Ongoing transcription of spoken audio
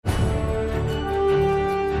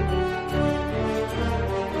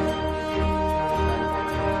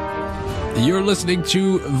You're listening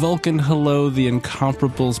to Vulcan Hello, the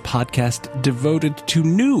Incomparables podcast devoted to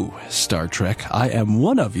new Star Trek. I am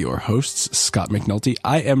one of your hosts, Scott McNulty.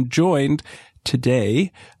 I am joined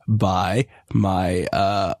today by my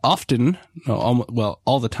all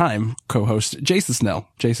the time co-host, Jason Snell.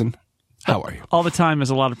 Jason, how are you? All the time is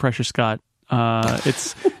a lot of pressure, Scott.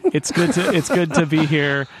 It's good to be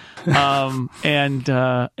here.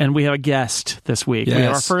 And we have a guest this week. Yes. We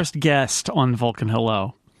have our first guest on Vulcan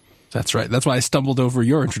Hello. That's right. That's why I stumbled over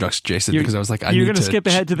your introduction, Jason, because I was like, you're going to skip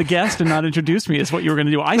ahead to the guest and not introduce me is what you were going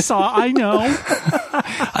to do. I know.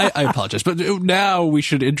 I apologize. But now we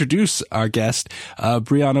should introduce our guest,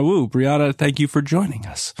 Brianna Wu. Brianna, thank you for joining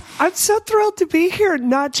us. I'm so thrilled to be here,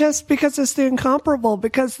 not just because it's the Incomparable,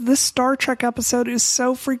 because this Star Trek episode is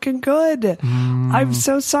so freaking good. I'm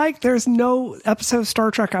so psyched. There's no episode of Star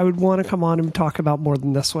Trek I would want to come on and talk about more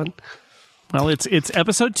than this one. Well, it's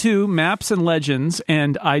episode 2, Maps and Legends,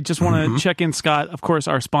 and I just want to check in, Scott. Of course,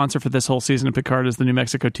 our sponsor for this whole season of Picard is the New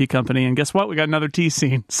Mexico Tea Company, and guess what? We got another tea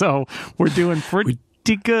scene, so we're doing pretty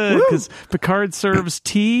good because Picard serves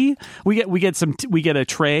tea. We get a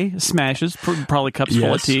tray, smashes, probably cups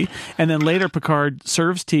full of tea, and then later Picard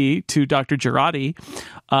serves tea to Dr. Girardi,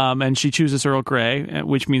 and she chooses Earl Grey,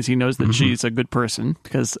 which means he knows that she's a good person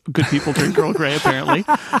because good people drink Earl Grey apparently.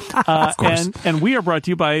 Of course. And we are brought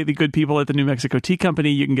to you by the good people at the New Mexico Tea Company.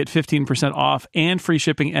 You can get 15% off and free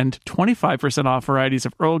shipping and 25% off varieties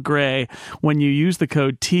of Earl Grey when you use the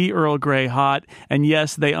code TEarlGreyHot. And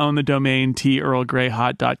yes, they own the domain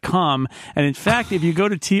TEarlGreyHot.com. And in fact, if you go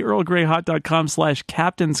to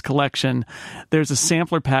TEarlGreyHot.com/Captain's Collection, there's a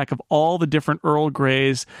sampler pack of all the different Earl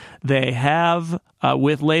Greys they have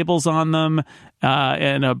with labels on them.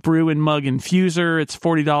 And a brew and mug infuser. It's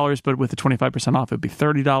 $40, but with the 25% off, it'd be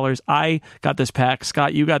 $30. I got this pack.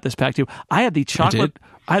 Scott, you got this pack too. I had the chocolate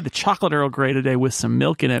Earl Grey today with some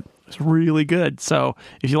milk in it. It's really good. So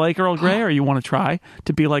if you like Earl Grey or you want to try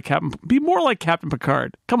to be more like Captain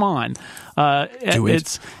Picard, come on.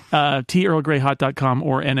 It's TEarlGreyHot.com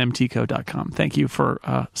or NMTco.com. Thank you for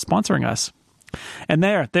sponsoring us. And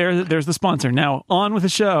there's the sponsor. Now on with the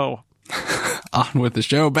show. On with the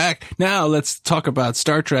show. Back now, let's talk about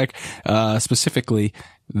Star Trek, specifically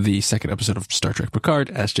the second episode of Star Trek Picard,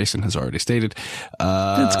 as Jason has already stated.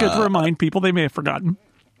 It's good to remind people. They may have forgotten.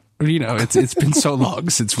 You know, it's been so long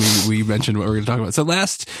since we mentioned what we're going to talk about. So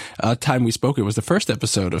last time we spoke, it was the first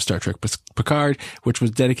episode of Star Trek Picard, which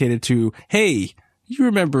was dedicated to, hey, you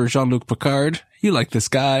remember Jean-Luc Picard? You like this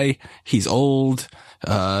guy. He's old.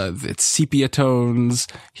 It's sepia tones.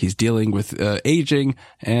 He's dealing with aging,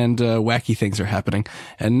 and wacky things are happening.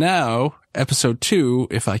 And now, episode 2,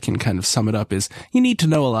 if I can kind of sum it up, is you need to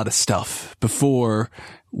know a lot of stuff before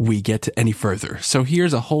we get to any further. So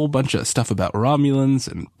here's a whole bunch of stuff about Romulans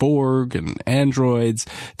and Borg and androids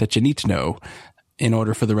that you need to know in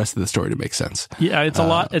order for the rest of the story to make sense. Yeah, it's a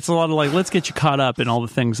lot. It's a lot of like, let's get you caught up in all the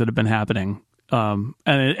things that have been happening. And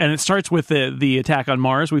it starts with the attack on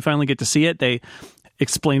Mars. We finally get to see it. They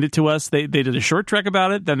explained it to us. They did a short trek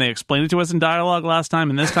about it. Then they explained it to us in dialogue last time.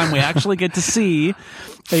 And this time we actually get to see.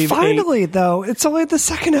 Finally, though, it's only the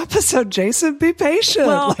second episode. Jason, be patient.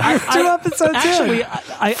 Well, two episodes actually, in.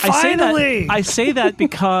 I say that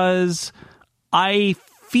because I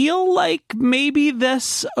feel like maybe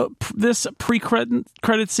this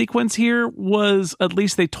pre-credit sequence here was, at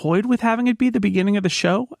least they toyed with having it be the beginning of the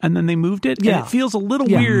show, and then they moved it. Yeah. And it feels a little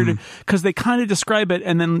weird because they kind of describe it,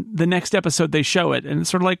 and then the next episode they show it, and it's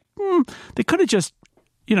sort of like, they could have just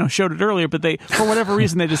showed it earlier, but they, for whatever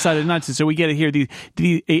reason, they decided not to. So we get to hear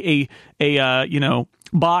a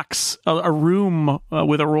box, a room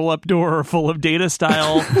with a roll-up door full of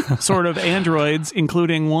Data-style sort of androids,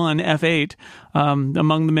 including one F8,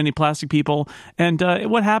 among the many plastic people. And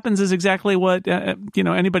what happens is exactly what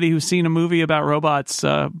anybody who's seen a movie about robots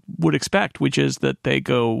would expect, which is that they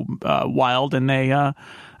go wild and they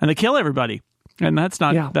kill everybody. And that's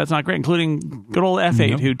not great, including good old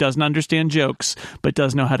F8, who doesn't understand jokes but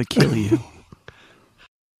does know how to kill you.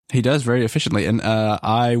 He does very efficiently, and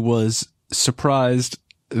I was surprised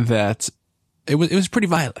that it was pretty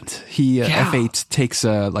violent. F8 takes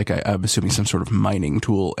I'm assuming some sort of mining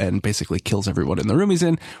tool and basically kills everyone in the room he's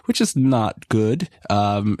in, which is not good,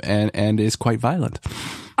 and is quite violent.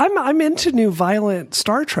 I'm into new violent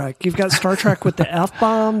Star Trek. You've got Star Trek with the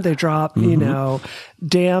F-bomb. They drop,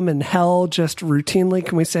 damn and hell just routinely.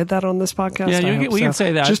 Can we say that on this podcast? Yeah, we can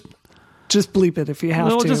say that. just bleep it if you have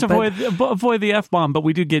we'll to. just avoid the F-bomb, but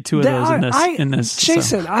we do get two of those in this.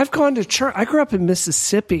 Jason, I've gone to church. I grew up in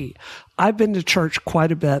Mississippi. I've been to church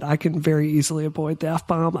quite a bit. I can very easily avoid the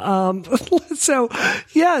F-bomb. So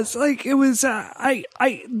yes, like it was,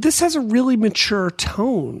 this has a really mature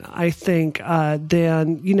tone, I think,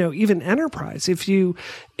 than, even Enterprise. If you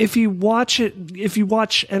watch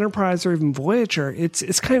Enterprise or even Voyager,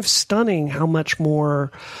 it's kind of stunning how much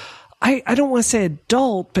more, I don't want to say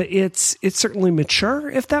adult, but it's certainly mature,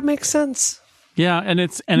 if that makes sense. Yeah, and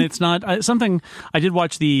it's not something. I did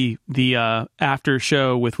watch the after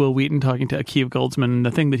show with Will Wheaton talking to Akiva Goldsman. The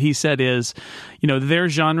thing that he said is, their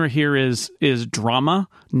genre here is drama,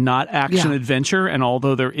 not action adventure. And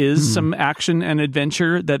although there is some action and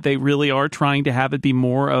adventure, that they really are trying to have it be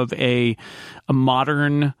more of a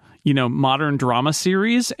modern drama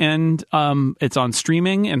series, and it's on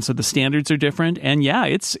streaming, and so the standards are different. And yeah,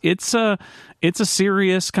 it's a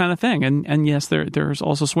serious kind of thing. And yes, there's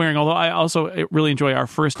also swearing. Although I also really enjoy our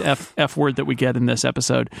first F word that we get in this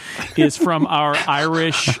episode is from our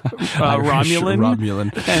Irish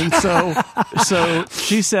Romulan. And so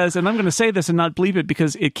she says, and I'm going to say this and not bleep it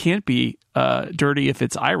because it can't be dirty if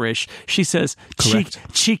it's Irish. She says,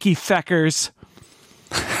 cheeky feckers.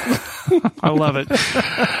 I love it.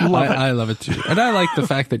 I love it too. And I like the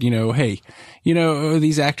fact that,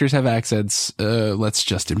 these actors have accents. Let's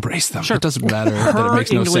just embrace them. Sure. It doesn't matter that it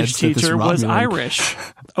makes no sense. Her English teacher was Irish.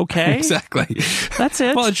 Okay. Exactly. That's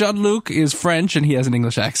it. Well, Jean-Luc is French and he has an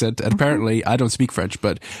English accent. And apparently, I don't speak French,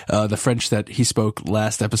 but the French that he spoke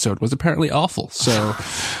last episode was apparently awful. So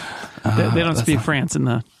they don't speak France in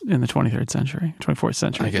the 23rd century, 24th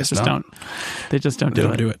century. I guess they just don't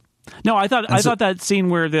do it. No, I thought that scene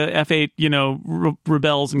where the F8,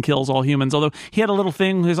 rebels and kills all humans, although he had a little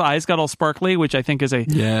thing, his eyes got all sparkly, which I think is a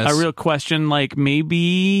real question. Like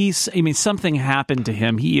maybe, something happened to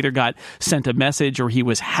him. He either got sent a message or he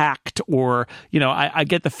was hacked, or, I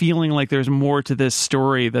get the feeling like there's more to this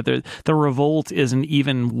story, that the revolt isn't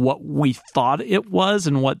even what we thought it was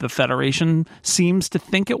and what the Federation seems to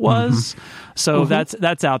think it was. So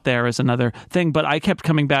that's out there as another thing. But I kept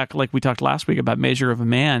coming back, like we talked last week about Measure of a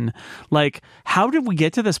Man. Like, how did we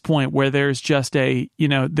get to this point where there's just there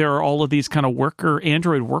are all of these kind of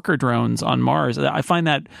android worker drones on Mars? I find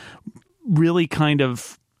that really kind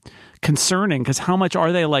of concerning, because how much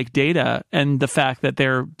are they like Data, and the fact that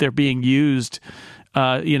they're being used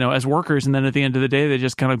as workers, and then at the end of the day they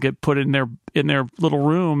just kind of get put in their little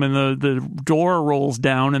room, and the door rolls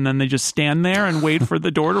down, and then they just stand there and wait for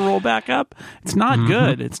the door to roll back up. It's not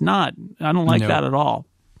good. It's not. I don't like that at all.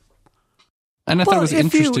 And I thought it was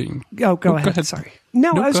interesting. Go ahead. Sorry.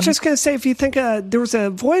 No, I was just going to say, if you think there was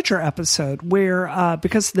a Voyager episode where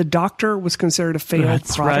because the Doctor was considered a failed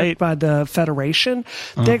product by the Federation,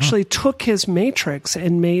 they actually took his matrix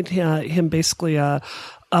and made him basically a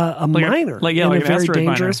miner in a very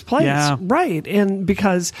dangerous place. Yeah. Right. And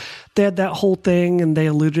because they had that whole thing, and they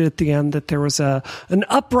alluded at the end that there was an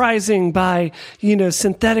uprising by,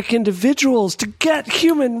 synthetic individuals to get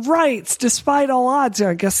human rights despite all odds.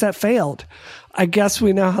 I guess that failed. I guess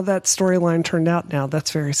we know how that storyline turned out now.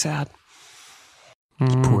 That's very sad.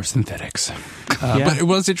 Poor synthetics. But it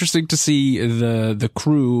was interesting to see the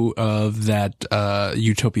crew of that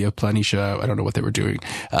Utopia Planitia. I don't know what they were doing.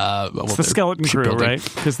 It's the skeleton crew, right?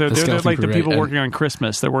 Because they're like the people working on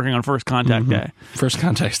Christmas. They're working on First Contact Day. First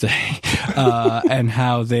Contact Day. And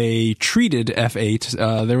how they treated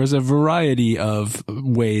F8. There was a variety of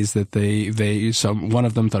ways that one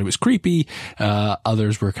of them thought it was creepy.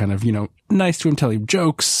 Others were kind of, nice to him, telling him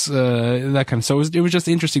jokes, that kind of. So it was just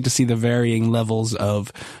interesting to see the varying levels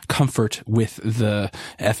of comfort with the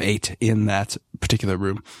F8 in that particular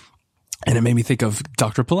room. And it made me think of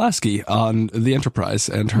Dr. Pulaski on the Enterprise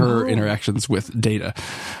and her interactions with Data,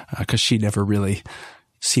 because she never really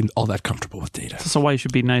seemed all that comfortable with Data. So why you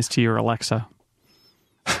should be nice to your Alexa.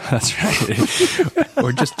 That's right.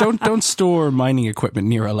 Or just don't store mining equipment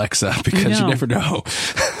near Alexa, because you never know.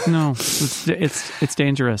 No, it's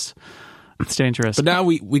dangerous. It's dangerous. But now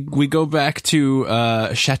we go back to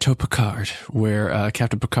Chateau Picard, where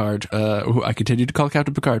Captain Picard, who I continue to call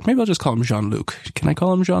Captain Picard, maybe I'll just call him Jean-Luc. Can I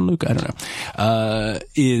call him Jean-Luc? I don't know.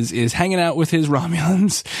 Is hanging out with his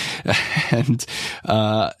Romulans. And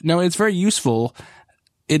no, it's very useful.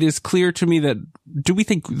 It is clear to me that, do we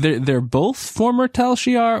think they're both former Tal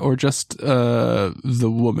Shiar, or just the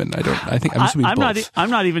woman? I'm assuming both. I'm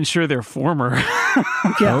not even sure they're former.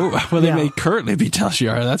 They may currently be Tal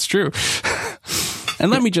Shiar. That's true.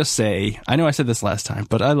 And let me just say, I know I said this last time,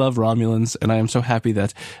 but I love Romulans, and I am so happy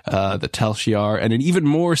that the Tal Shiar and an even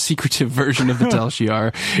more secretive version of the Tal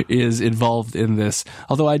Shiar is involved in this.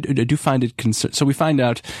 Although I do find it so we find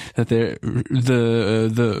out that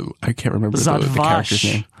the I can't remember the character's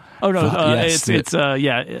name. Oh no, yes, it's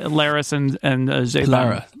Laris and Zayban.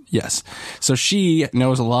 Lara. Yes. So she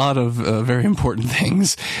knows a lot of very important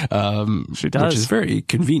things. She does. Which is very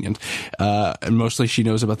convenient. And mostly she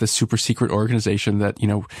knows about this super secret organization that,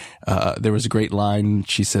 there was a great line.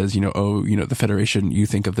 She says, the Federation, you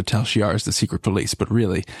think of the Tal Shiar as the secret police, but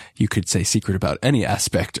really you could say secret about any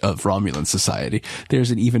aspect of Romulan society.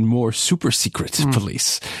 There's an even more super secret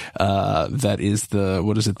police, that is the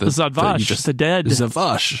Zadvash, the dead.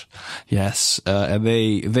 Zavash. Yes. And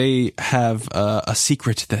they have a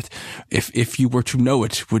secret that if you were to know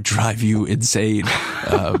it would drive you insane,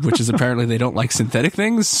 which is apparently they don't like synthetic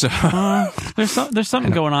things. So there's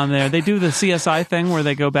something going on there. They do the CSI thing where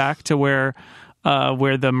they go back to where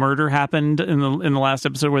the murder happened in the last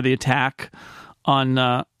episode, where the attack on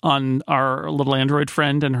our little android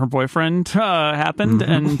friend and her boyfriend happened,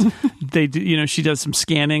 and they do, she does some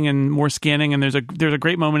scanning and more scanning, and there's a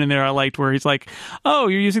great moment in there I liked where he's like, "Oh,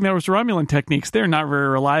 you're using those Romulan techniques. They're not very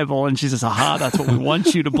reliable," and she says, "Aha, that's what we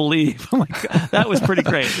want you to believe." I'm like, that was pretty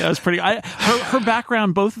great. That was pretty. Her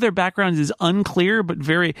background, both of their backgrounds is unclear, but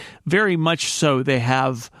very, very much so. They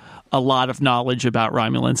have a lot of knowledge about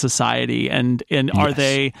Romulan society, and are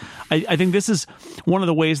they? I think this is one of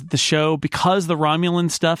the ways that the show, because the Romulan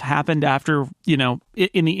stuff happened after,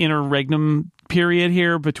 in the interregnum period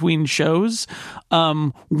here between shows,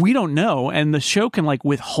 we don't know, and the show can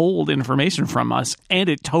withhold information from us, and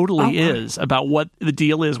it totally is about what the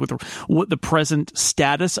deal is with what the present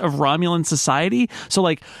status of Romulan society.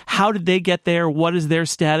 So how did they get there? What is their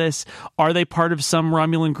status? Are they part of some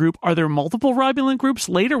Romulan group? Are there multiple Romulan groups?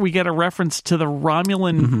 Later we get a reference to the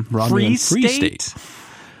Romulan Free State.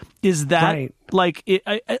 Is that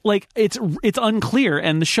right? It's unclear,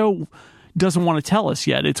 and the show doesn't want to tell us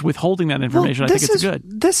yet. It's withholding that information. I think it's good.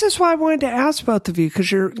 This is why I wanted to ask both of you, because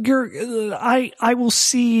I will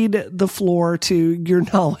cede the floor to your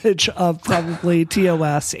knowledge of probably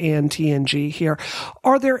TOS and TNG here.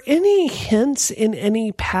 Are there any hints in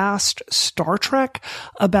any past Star Trek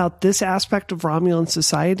about this aspect of Romulan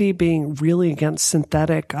society being really against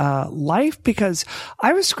synthetic life? Because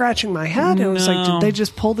I was scratching my head. It was like, did they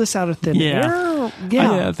just pull this out of thin air?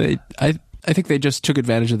 Yeah. I think they just took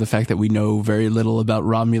advantage of the fact that we know very little about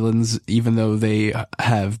Romulans, even though they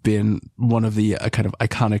have been one of the kind of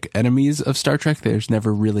iconic enemies of Star Trek. There's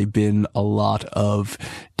never really been a lot of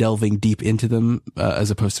delving deep into them, as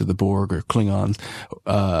opposed to the Borg or Klingons.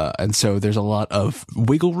 And so there's a lot of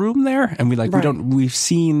wiggle room there. And we've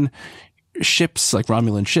seen ships, like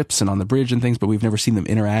Romulan ships and on the bridge and things, but we've never seen them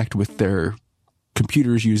interact with their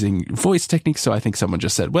computers using voice techniques. So I think someone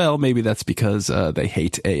just said, well, maybe that's because they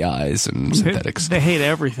hate AIs and synthetics. They hate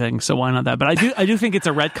everything, so why not that? But I do think it's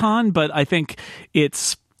a retcon, but I think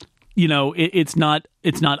it's it's not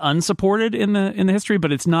unsupported in the history,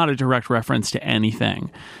 but it's not a direct reference to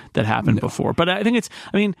anything that happened before. But I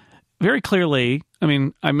think very clearly,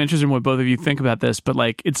 I'm interested in what both of you think about this, but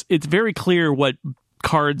it's very clear what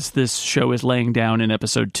cards this show is laying down in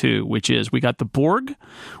episode 2, which is we got the Borg,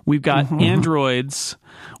 we've got androids,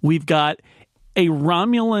 we've got a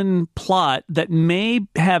Romulan plot that may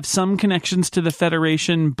have some connections to the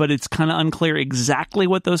Federation, but it's kind of unclear exactly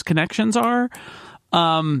what those connections are.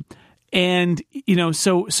 And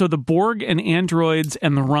so the Borg and androids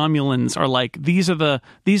and the Romulans are these are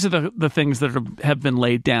the things that have been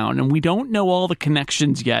laid down, and we don't know all the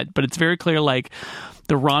connections yet, but it's very clear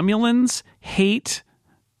the Romulans hate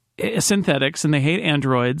synthetics and they hate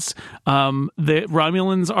androids. The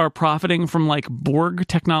Romulans are profiting from Borg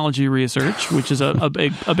technology research, which is a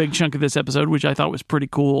big chunk of this episode, which I thought was pretty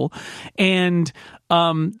cool. But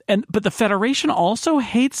the Federation also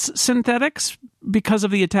hates synthetics because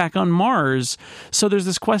of the attack on Mars. So there's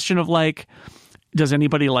this question of does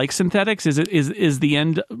anybody like synthetics? Is the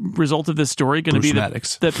end result of this story going to be that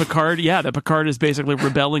Picard? Yeah, that Picard is basically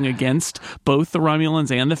rebelling against both the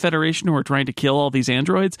Romulans and the Federation, who are trying to kill all these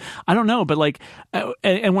androids. I don't know, but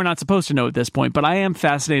and we're not supposed to know at this point. But I am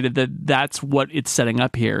fascinated that that's what it's setting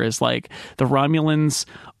up here. Is the Romulans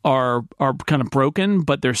are kind of broken,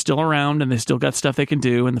 but they're still around and they still got stuff they can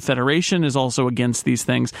do, and the Federation is also against these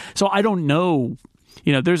things. So I don't know.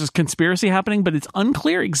 There's this conspiracy happening, but it's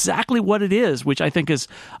unclear exactly what it is, which I think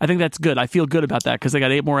that's good. I feel good about that because they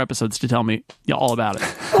got 8 more episodes to tell me all about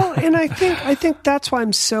it. Well, Well, and I think that's why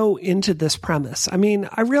I'm so into this premise. I mean,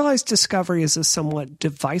 I realize Discovery is a somewhat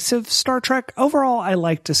divisive Star Trek. Overall, I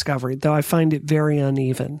like Discovery, though I find it very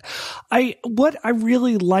uneven. What I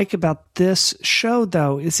really like about this show,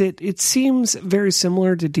 though, is it seems very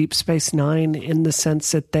similar to Deep Space Nine in the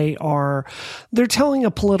sense that they're telling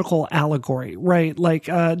a political allegory, right? Like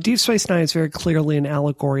Deep Space Nine is very clearly an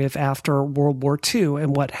allegory of after World War II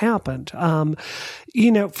and what happened.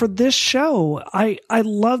 For this show, I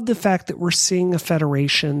love the fact that we're seeing a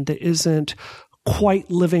Federation that isn't quite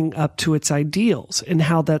living up to its ideals and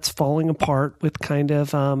how that's falling apart with kind of,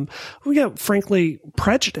 frankly,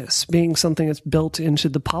 prejudice being something that's built into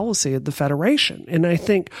the policy of the Federation. And I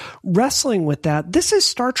think wrestling with that, this is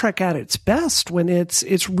Star Trek at its best when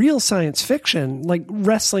it's real science fiction, like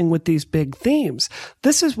wrestling with these big themes.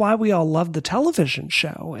 This is why we all love the television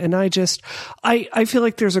show. And I feel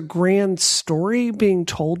like there's a grand story being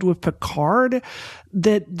told with Picard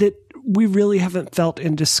that we really haven't felt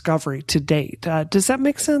in Discovery to date. Does that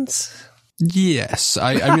make sense? Yes.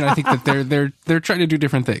 I mean, I think that they're trying to do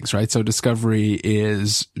different things, right? So Discovery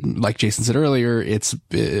is, like Jason said earlier, it's,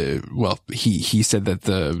 he said that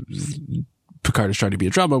the Picard is trying to be a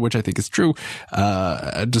drama, which I think is true.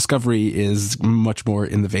 Discovery is much more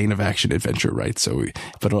in the vein of action adventure, right? So,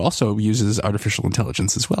 but it also uses artificial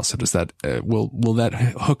intelligence as well. So does that, will that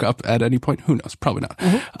hook up at any point? Who knows? Probably not.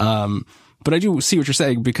 Mm-hmm. But I do see what you're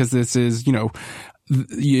saying, because this is,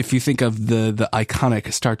 if you think of the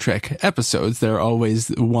iconic Star Trek episodes, they're always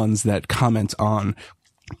ones that comment on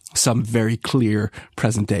some very clear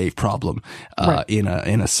present day problem, right, in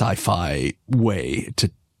a sci-fi way to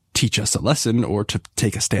teach us a lesson or to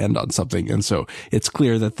take a stand on something. And so it's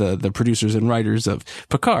clear that the producers and writers of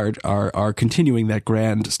Picard are continuing that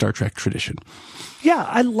grand Star Trek tradition. Yeah,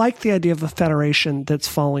 I like the idea of a Federation that's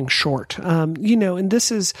falling short. And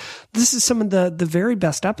this is some of the very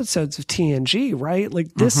best episodes of TNG, right?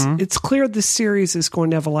 Like this, It's clear this series is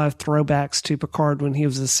going to have a lot of throwbacks to Picard when he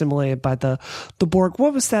was assimilated by the Borg.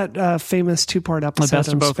 What was that famous 2-part episode? The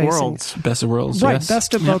Best of Both Worlds. Best of Worlds, right? Yes.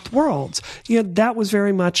 Best of Both Worlds. That was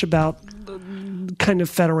very much about kind of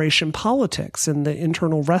Federation politics and the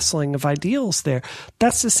internal wrestling of ideals there.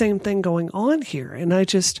 That's the same thing going on here. And I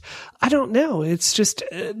don't know. It's just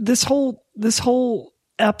this whole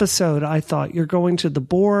episode, I thought you're going to the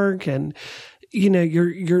Borg and,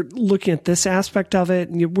 you're looking at this aspect of it,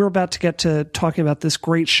 and we're about to get to talking about this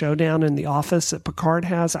great showdown in the office that Picard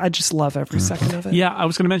has. I just love every second of it. Yeah, I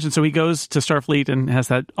was going to mention, so he goes to Starfleet and has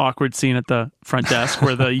that awkward scene at the front desk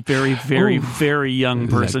where the very, very, very young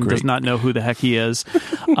person does not know who the heck he is.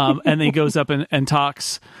 And then he goes up and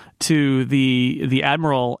talks to the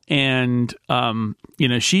Admiral, and,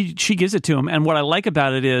 she gives it to him. And what I like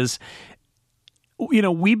about it is,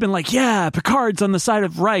 we've been like, yeah, Picard's on the side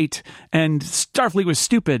of right and Starfleet was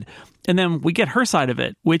stupid. And then we get her side of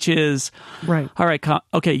it, which is, right. All right,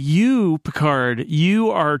 okay, you, Picard,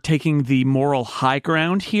 you are taking the moral high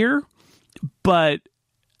ground here, but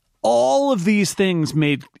all of these things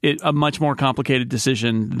made it a much more complicated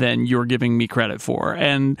decision than you're giving me credit for.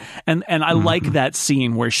 And I like that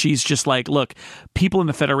scene where she's just like, look, people in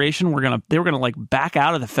the Federation, they were gonna like back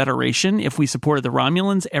out of the Federation if we supported the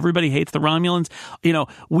Romulans. Everybody hates the Romulans.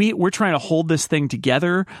 We're trying to hold this thing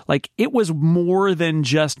together. Like, it was more than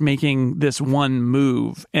just making this one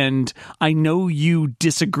move. And I know you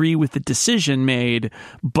disagree with the decision made,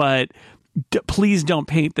 but please don't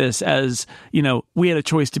paint this as, we had a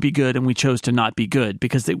choice to be good and we chose to not be good,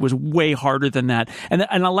 because it was way harder than that. And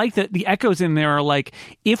I like that the echoes in there are like,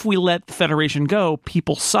 if we let the Federation go,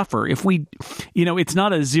 people suffer. If we, it's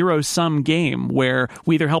not a zero-sum game where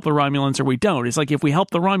we either help the Romulans or we don't. It's like, if we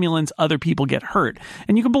help the Romulans, other people get hurt.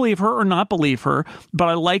 And you can believe her or not believe her, but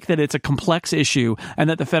I like that it's a complex issue and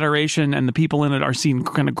that the Federation and the people in it are seen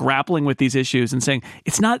kind of grappling with these issues and saying,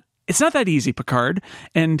 it's not that easy, Picard.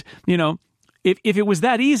 And, if it was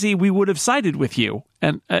that easy, we would have sided with you.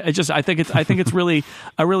 And I think it's really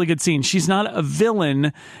a really good scene. She's not a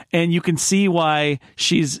villain, and you can see why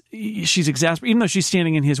she's exasperated. Even though she's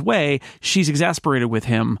standing in his way, she's exasperated with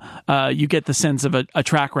him. You get the sense of a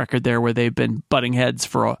track record there where they've been butting heads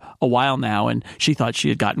for a while now, and she thought she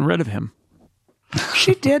had gotten rid of him.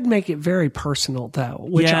 She did make it very personal, though,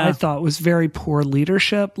 which I thought was very poor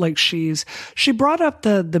leadership. Like, she brought up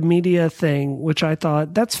the media thing, which I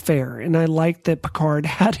thought that's fair. And I like that Picard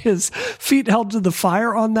had his feet held to the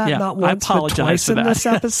fire on that, not once, but twice in this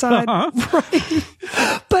episode. Right.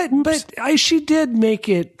 But she did make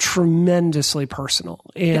it tremendously personal.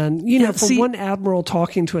 And, one admiral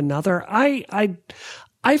talking to another, I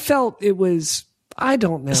felt it was I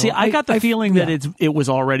don't know. See, I got the feeling that it was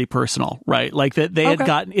already personal, right? Like that they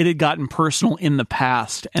had gotten personal in the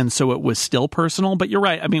past, and so it was still personal. But you're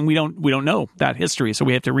right. I mean, we don't know that history, so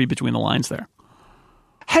we have to read between the lines there.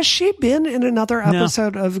 Has she been in another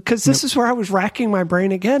episode of? Because this is where I was racking my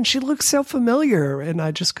brain again. She looks so familiar, and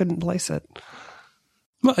I just couldn't place it.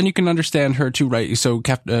 Well, and you can understand her too, right? So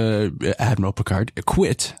Admiral Picard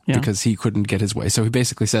quit because he couldn't get his way. So he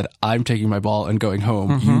basically said, I'm taking my ball and going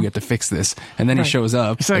home. You get to fix this. And then he shows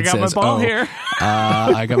up so and I got says, my ball here.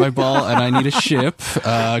 I got my ball and I need a ship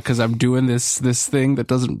because I'm doing this thing that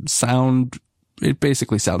doesn't sound... It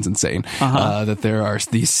basically sounds insane, that there are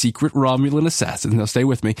these secret Romulan assassins. Now stay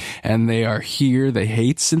with me. And they are here. They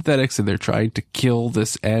hate synthetics and they're trying to kill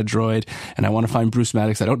this android. And I want to find Bruce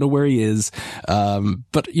Maddox. I don't know where he is.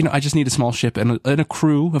 But I just need a small ship and a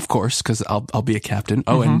crew, of course, cause I'll be a captain.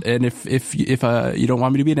 Oh, and if you don't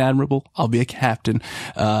want me to be an admiral, I'll be a captain.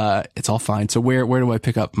 It's all fine. So where do I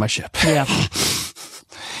pick up my ship? Yeah.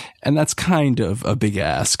 And that's kind of a big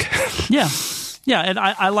ask. Yeah. Yeah, and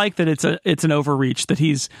I like that it's an overreach that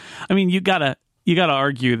he's. I mean, you gotta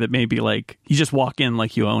argue that maybe like you just walk in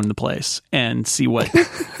like you own the place and see what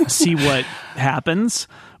happens.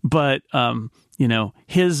 But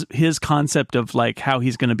his concept of like how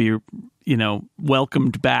he's going to be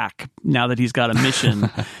welcomed back now that he's got a mission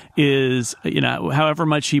is however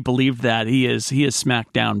much he believed that he is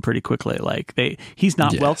smacked down pretty quickly. Like he's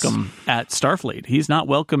not welcome at Starfleet. He's not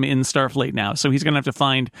welcome in Starfleet now. So he's going to have to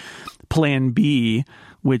find Plan B,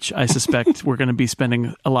 which I suspect we're going to be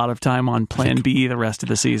spending a lot of time on Plan B the rest of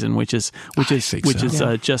the season, which is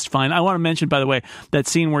just fine. I want to mention, by the way, that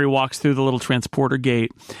scene where he walks through the little transporter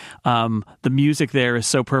gate. The music there is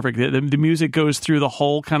so perfect. The music goes through the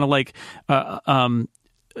whole kind of like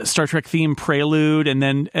Star Trek theme prelude and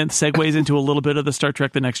segues into a little bit of the Star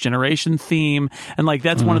Trek The Next Generation theme. And like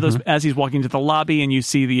that's one of those, as he's walking to the lobby and you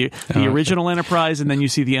see the original Enterprise and then you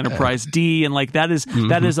see the Enterprise D, and like that is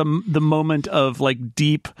the moment of like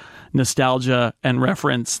deep nostalgia and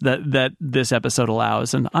reference that this episode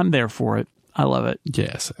allows, and I'm there for it. I love it.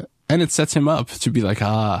 Yes. And it sets him up to be like,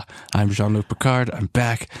 I'm Jean-Luc Picard. I'm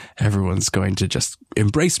back. Everyone's going to just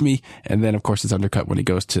embrace me. And then, of course, it's undercut when he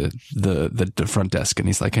goes to the front desk and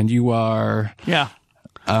he's like, and you are... Yeah.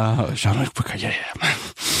 Jean-Luc Picard. Yeah.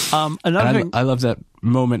 Another thing... I love that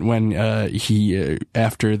moment when he,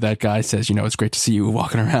 after that guy says, it's great to see you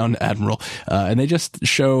walking around, Admiral. And they just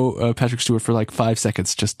show Patrick Stewart for like 5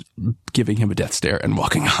 seconds, just giving him a death stare and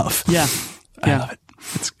walking off. Yeah. I love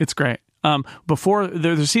it. It's great. Before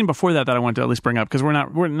there's a scene before that I want to at least bring up because we're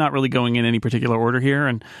not really going in any particular order here,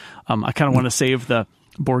 and I kind of want to save the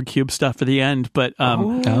Borg cube stuff for the end. But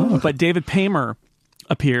but David Paymer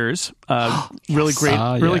appears, really great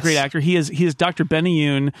actor. He is Dr.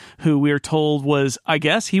 Benayoun, who we are told was, I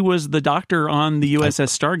guess he was the doctor on the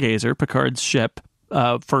USS Stargazer, Picard's ship.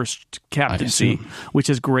 First captaincy, which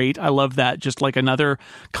is great. I love that. Just like another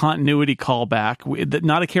continuity callback.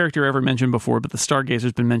 Not a character ever mentioned before, but the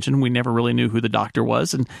Stargazer's been mentioned. We never really knew who the doctor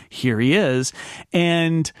was, and here he is.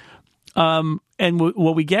 And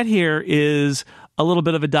what we get here is a little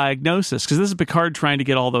bit of a diagnosis, because this is Picard trying to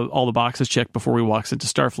get all the boxes checked before he walks into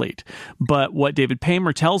Starfleet. But what David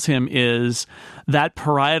Paymer tells him is that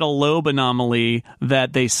parietal lobe anomaly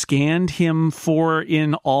that they scanned him for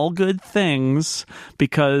in All Good Things,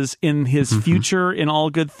 because in his future in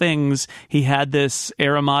All Good Things, he had this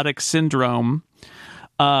aromatic syndrome.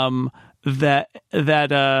 And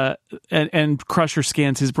Crusher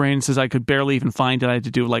scans his brain and says, I could barely even find it. I had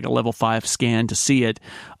to do like a level 5 scan to see it.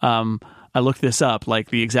 I looked this up, like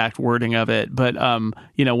the exact wording of it. But,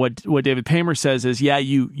 what David Paymer says is, yeah,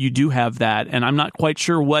 you do have that. And I'm not quite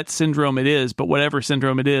sure what syndrome it is, but whatever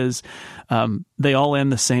syndrome it is, they all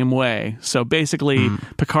end the same way. So basically,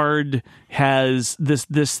 Picard has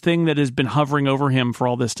this thing that has been hovering over him for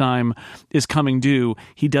all this time is coming due.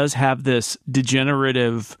 He does have this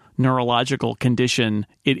degenerative neurological condition.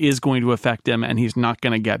 It is going to affect him, and he's not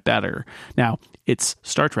going to get better. Now, it's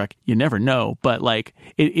Star Trek. You never know, but like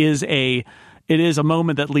it is a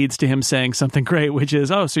moment that leads to him saying something great, which is,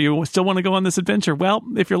 so you still want to go on this adventure? Well,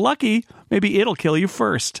 if you're lucky, maybe it'll kill you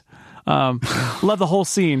first. Love the whole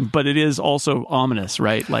scene, but it is also ominous,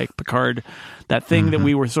 right? Like Picard, that thing that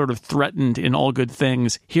we were sort of threatened in All Good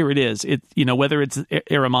Things, here it is. It, whether it's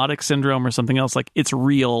aromatic syndrome or something else, like it's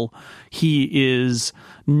real. He is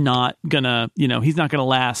not gonna, he's not gonna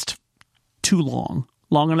last too long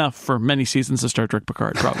enough for many seasons of Star Trek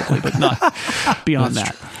Picard, probably, but not beyond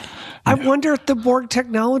that. True. I wonder if the Borg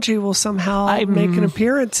technology will somehow make an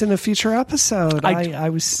appearance in a future episode.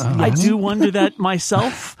 I do wonder that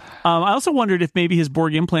myself. I also wondered if maybe his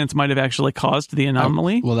Borg implants might have actually caused the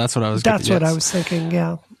anomaly. Well, that's what I was. That's what I was thinking.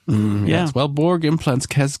 Yeah. Yeah. Yes. Well, Borg implants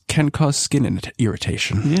can cause skin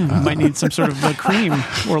irritation. Yeah, you might need some sort of cream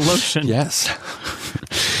or lotion. Yes.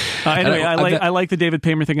 Anyway, I like the David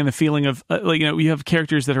Paymer thing and the feeling of you have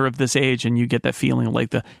characters that are of this age, and you get that feeling of like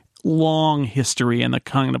the long history and the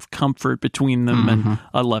kind of comfort between them, and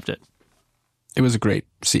I loved it. It was a great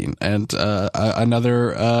scene, and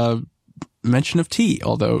another mention of tea,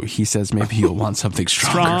 although he says maybe you'll want something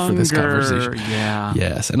stronger for this conversation. Yeah.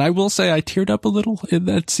 Yes, and I will say I teared up a little in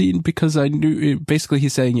that scene because I knew, basically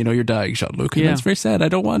he's saying, you're dying, Jean-Luc, and that's very sad. I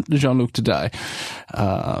don't want Jean-Luc to die.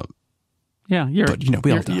 Yeah, we all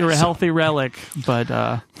die, you're a healthy relic, but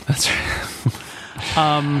that's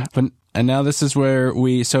right. And now this is where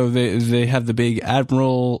they have the big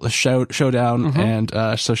Admiral showdown,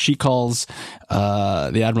 and so she calls,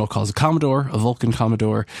 the Admiral calls a Commodore, a Vulcan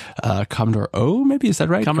Commodore, Commodore O, maybe, is that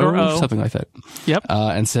right? Commodore O. Something like that. Yep.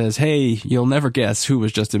 And says, hey, you'll never guess who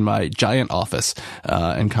was just in my giant office.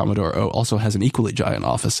 And Commodore O also has an equally giant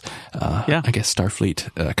office. I guess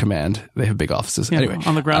Starfleet Command, they have big offices. Yeah, anyway.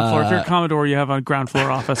 On the ground floor. If you're a Commodore, you have a ground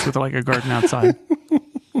floor office with like a garden outside.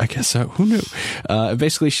 I guess so. Who knew?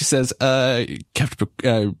 Basically, she says,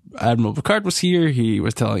 Admiral Picard was here. He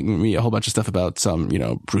was telling me a whole bunch of stuff about some,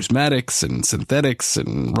 prismatics and synthetics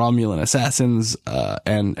and Romulan assassins.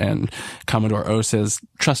 And Commodore O says,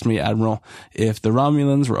 trust me, Admiral, if the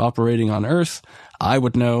Romulans were operating on Earth, I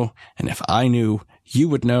would know. And if I knew, you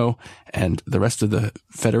would know, and the rest of the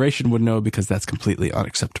Federation would know, because that's completely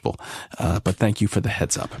unacceptable. But thank you for the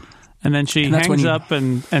heads up. And then she hangs up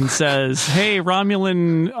and says, hey,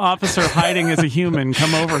 Romulan officer hiding as a human,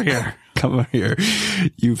 come over here. Come over here.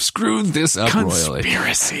 You've screwed this up royally.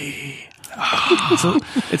 Conspiracy. So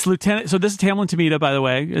it's Lieutenant. So this is Tamlin Tomita, by the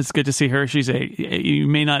way. It's good to see her. You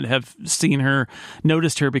may not have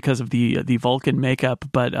noticed her because of the Vulcan makeup,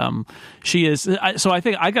 but she is. So I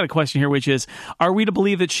think I got a question here, which is: are we to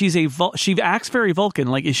believe that she acts very Vulcan?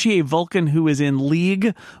 Like, is she a Vulcan who is in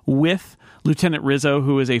league with Lieutenant Rizzo,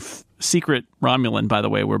 who is a secret Romulan? By the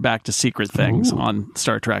way, we're back to secret things on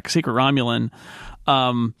Star Trek. Secret Romulan.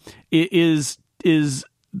 Is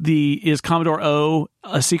Commodore O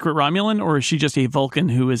a secret Romulan, or is she just a Vulcan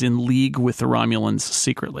who is in league with the Romulans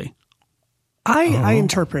secretly? I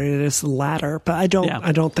interpret it as the latter, but I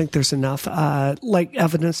don't think there's enough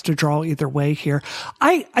evidence to draw either way here.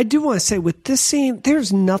 I do want to say with this scene,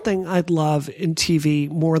 there's nothing I'd love in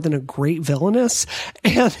TV more than a great villainess.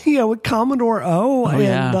 And with Commodore O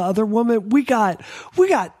and the other woman, we got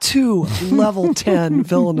 2 level 10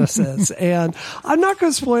 villainesses. And I'm not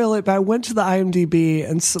going to spoil it, but I went to the IMDb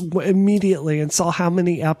and immediately and saw how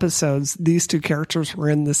many episodes these 2 characters were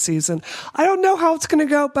in this season. I don't know how it's going to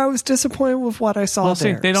go, but I was disappointed with what I saw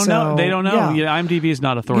there. They don't know. They don't know. Yeah. IMDb is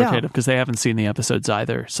not authoritative because they haven't seen the episodes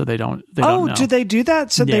either, so they don't know. Do they do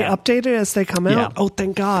that? So they update it as they come out? Oh,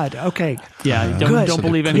 thank God. Okay. Yeah, don't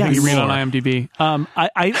believe anything you read on IMDb.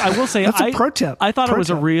 I will say, that's a pro tip. I thought it was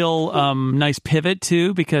a real nice pivot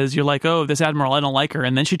too, because you're like, oh, this Admiral, I don't like her,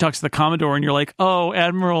 and then she talks to the Commodore, and you're like, oh,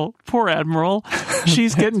 Admiral, poor Admiral,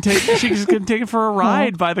 she's getting taken for a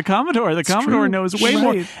ride by the Commodore. The Commodore knows way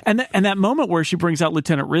more, and that moment where she brings out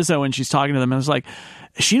Lieutenant Rizzo and she's talking to them, and it's like,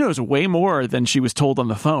 she knows way more than she was told on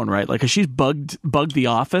the phone, right? Like, she's bugged the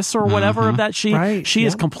office or whatever of that. She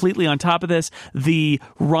is completely on top of this. The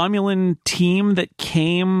Romulan team that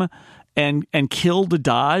came and killed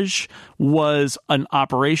Dahj was an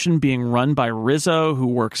operation being run by Rizzo, who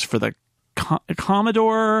works for the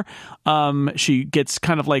Commodore. She gets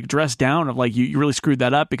kind of like dressed down of like, you really screwed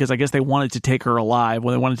that up, because I guess they wanted to take her alive.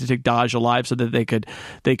 Well, they wanted to take Dahj alive so that they could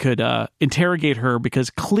interrogate her, because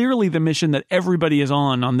clearly the mission that everybody is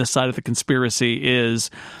on this side of the conspiracy is,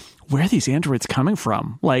 where are these androids coming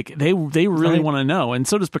from? Like, they really want to know, and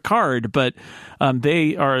so does Picard. But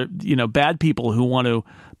they are bad people who want to.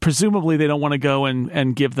 Presumably, they don't want to go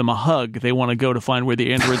and give them a hug. They want to go to find where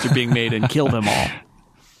the androids are being made and kill them all.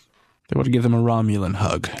 They want to give them a Romulan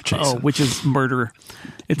hug, Jason. Oh, which is murder.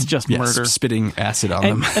 It's just murder. Spitting acid on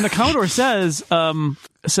them. And the Commodore says to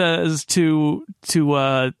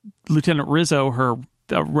Lieutenant Rizzo, her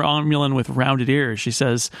Romulan with rounded ears, she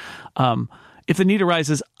says, if the need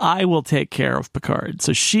arises, I will take care of Picard.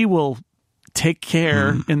 So she will take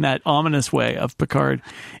care in that ominous way of Picard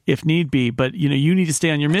if need be, but you need to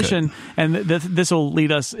stay on your mission. Good. And this will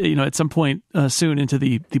lead us at some point soon into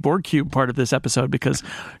the Borg Cube part of this episode, because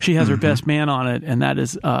she has her best man on it, and that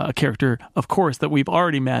is a character, of course, that we've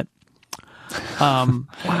already met.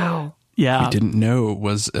 Wow. Yeah. we didn't know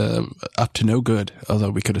was up to no good,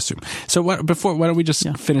 although we could assume. So why don't we just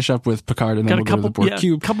finish up with Picard and then we'll go to the Borg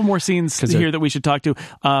Cube? A couple more scenes here that we should talk to.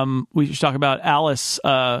 We should talk about Alice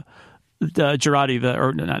Girardi,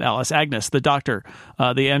 not Alice, Agnes, the doctor,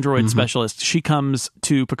 the android specialist. She comes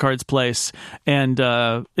to Picard's place and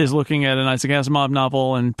is looking at an Isaac Asimov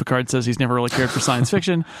novel, and Picard says he's never really cared for science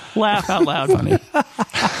fiction. Laugh out loud. Funny.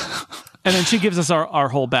 And then she gives us our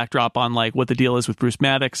whole backdrop on like what the deal is with Bruce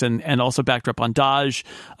Maddox, and also backdrop on Dahj.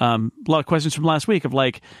 A lot of questions from last week of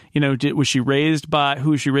like, was she raised by,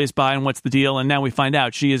 who was she raised by, and what's the deal? And now we find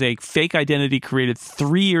out she is a fake identity created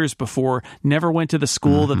 3 years before, never went to the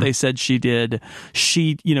school that they said she did.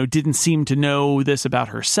 She, didn't seem to know this about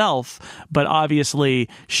herself, but obviously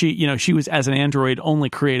she was as an android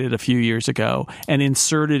only created a few years ago and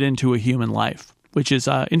inserted into a human life, which is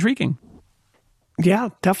intriguing. Yeah,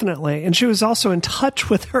 definitely. And she was also in touch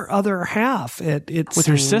with her other half. With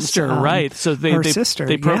her sister, right? So they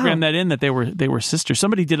programmed that in that they were sisters.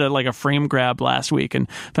 Somebody did a frame grab last week and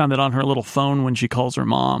found that on her little phone when she calls her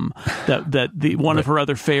mom that the one of her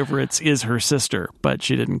other favorites is her sister, but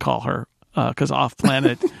she didn't call her because off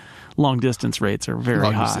planet. Long distance rates are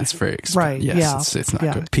very high. It's very expensive. Right? Yes, it's not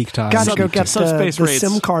good. Peak time. Got to go get the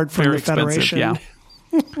SIM card from the Federation. Yeah.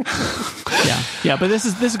 yeah, but this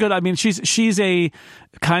is good. I mean, she's a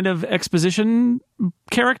kind of exposition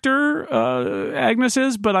character, Agnes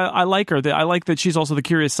is, but I like her. I like that she's also the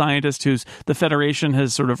curious scientist who's the Federation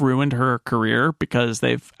has sort of ruined her career because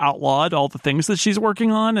they've outlawed all the things that she's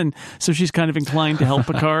working on, and so she's kind of inclined to help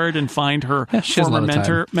Picard and find her former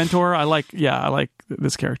mentor. I like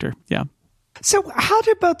this character. Yeah. So how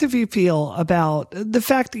did both of you feel about the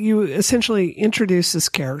fact that you essentially introduce this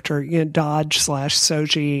character,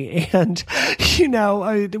 Dahj/Soji, and,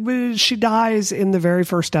 she dies in the very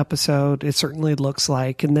first episode, it certainly looks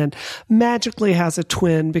like, and then magically has a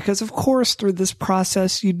twin because, of course, through this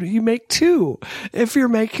process, you make two if you're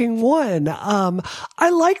making one. I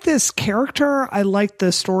like this character. I like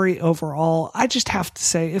the story overall. I just have to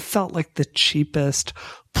say it felt like the cheapest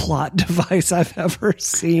plot device I've ever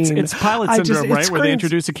seen. It's pilot syndrome, right? Where they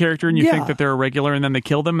introduce a character and you think that they're a regular, and then they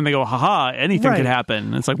kill them and they go, haha, anything could happen.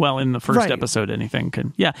 And it's like, well, in the first episode, anything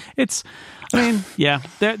can. Yeah,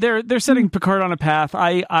 they're setting Picard on a path.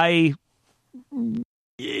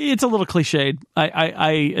 It's a little cliched.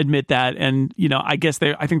 I admit that, and I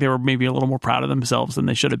think they were maybe a little more proud of themselves than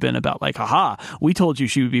they should have been about like, haha, we told you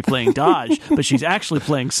she would be playing Dahj, but she's actually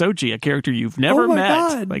playing Soji, a character you've never met.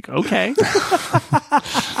 God. Like, okay.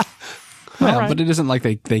 Well, right. But it isn't like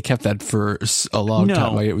they kept that for a long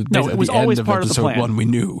time. Like it was always end part of the plan. Episode 1 we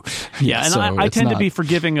knew. Yeah, and so I tend to be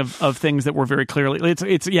forgiving of things that were very clearly.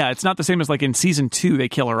 It's not the same as like in season 2 they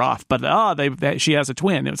kill her off, but she has a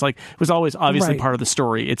twin. It was always obviously part of the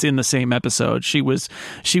story. It's in the same episode. She was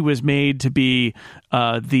made to be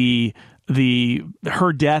her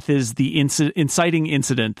death is the inciting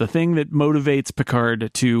incident, the thing that motivates Picard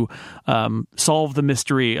to solve the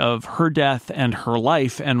mystery of her death and her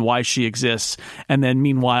life and why she exists. And then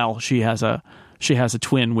meanwhile, she has a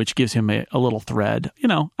twin, which gives him a little thread.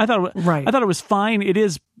 I thought it was fine. It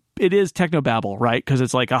is technobabble, right? Because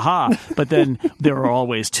it's like, aha, but then there are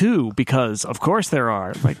always two because, of course, there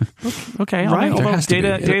are. Like, okay, right. Although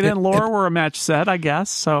Data and Laura were a match set, I guess.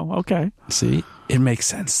 So, okay. See, it makes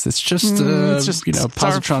sense. It's just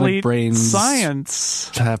positronic brains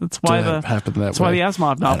science. That's why the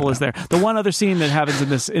Asimov novel is there. The one other scene that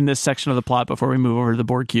happens in this section of the plot before we move over to the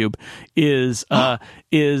Borg cube is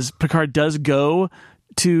Picard does go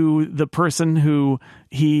to the person who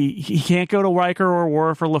he can't go to Riker or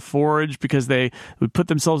Worf or LaForge because they would put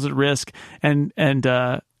themselves at risk, and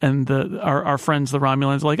our friends the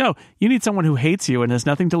Romulans are like, oh, you need someone who hates you and has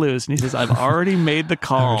nothing to lose, and he says, I've already made the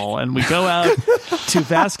call. And we go out to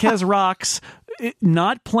Vasquez Rocks,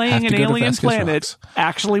 not playing an alien planet,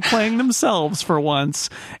 actually playing themselves for once,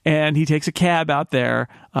 and he takes a cab out there,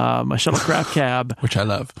 a shuttlecraft cab, which I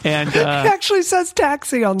love, and it actually says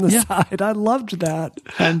taxi on the side. I loved that.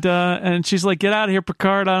 And she's like, get out of here,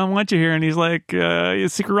 Picard, I don't want you here. And he's like,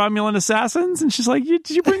 secret Romulan assassins? And she's like, did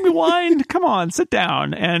you bring me wine? Come on, sit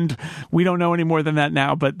down. And we don't know any more than that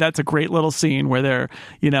now, but that's a great little scene where they're,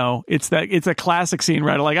 it's a classic scene,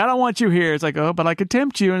 right? Like, I don't want you here. It's like, oh, but I could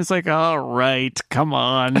tempt you. And it's like, all right, come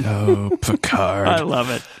on. Oh, Picard. I love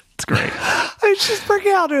it. It's great. She's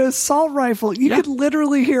bringing out an assault rifle. You could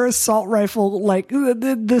literally hear assault rifle, like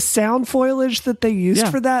the sound foliage that they used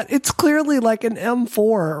for that. It's clearly like an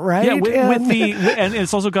M4, right? Yeah, and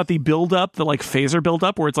it's also got the build up, the like phaser build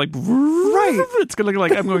up, where it's like it's gonna look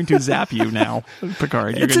like I'm going to zap you now,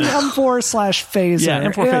 Picard. It's an M4/phaser. Yeah,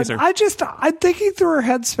 M4 phaser. I'm thinking through her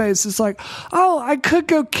headspace. It's like, oh, I could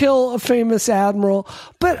go kill a famous admiral,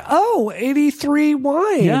 but 83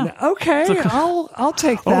 wine. Yeah. Okay, I'll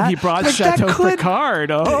take that. Oh, he brought Chateau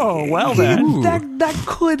Picard. Oh, well then. That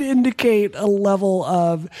could indicate a level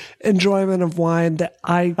of enjoyment of wine that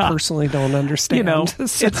I personally don't understand. You know,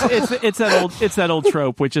 so. it's that old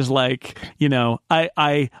trope, which is like, you know,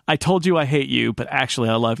 I told you I hate you, but actually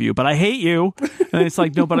I love you, but I hate you. And it's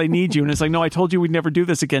like, no, but I need you. And it's like, no, I told you we'd never do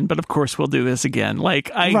this again, but of course we'll do this again.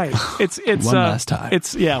 Like it's one last time.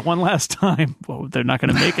 It's one last time. Well, they're not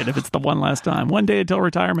going to make it if it's the one last time. One day until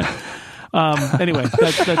retirement. Anyway,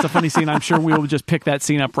 that's a funny scene. I'm sure we will just pick that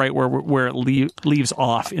scene up right where it leaves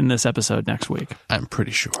off in this episode next week. I'm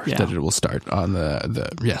pretty sure that it will start on the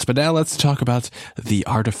yes. But now let's talk about the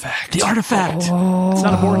artifact. The artifact. It's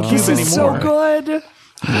not a Borg cube this anymore. Is so good.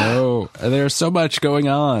 No, there's so much going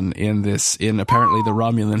on in apparently the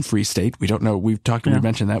Romulan Free State. We don't know. We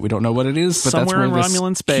mentioned that. We don't know what it is, but somewhere that's where in this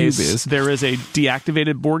Romulan space cube is. There is a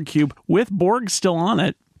deactivated Borg cube with Borg still on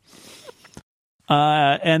it.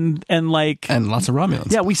 And lots of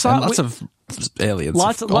Romulans. Yeah, we saw lots of aliens.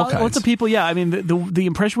 Lots of people. Yeah, I mean the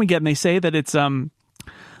impression we get, and they say that it's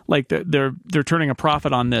like they're turning a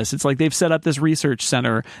profit on this. It's like they've set up this research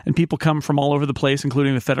center, and people come from all over the place,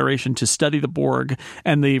 including the Federation, to study the Borg.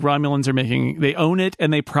 And the Romulans they own it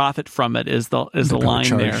and they profit from it. Is the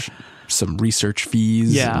line there? Some research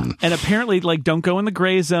fees. Yeah. And apparently, like, don't go in the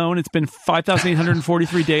gray zone. It's been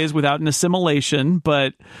 5,843 days without an assimilation,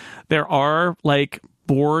 but there are, like,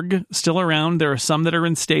 Borg still around. There are some that are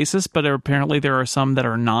in stasis, but apparently there are some that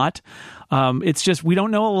are not. It's just, we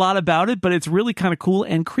don't know a lot about it, but it's really kind of cool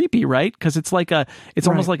and creepy, right? Because it's like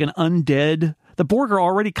almost like an undead. The Borg are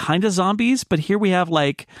already kind of zombies, but here we have,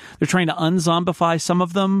 like, they're trying to unzombify some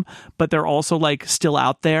of them, but they're also, like, still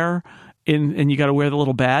out there. And you got to wear the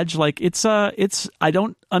little badge. Like it's I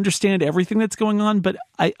don't understand everything that's going on, but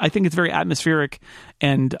I think it's very atmospheric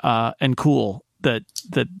and cool that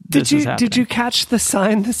this is happening. Did you catch the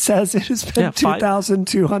sign that says it has been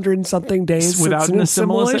 2,200 and something days without since an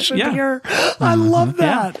assimilation here? I love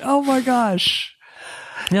that. Yeah. Oh my gosh.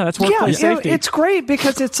 Yeah, that's workplace safety. It's great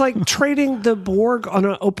because it's like trading the Borg on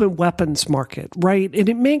an open weapons market, right? And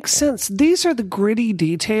it makes sense. These are the gritty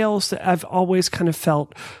details that I've always kind of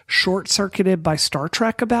felt short-circuited by Star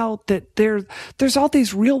Trek about, that there's all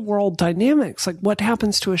these real-world dynamics, like what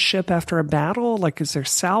happens to a ship after a battle? Like, is there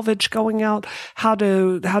salvage going out? How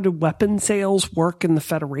do weapon sales work in the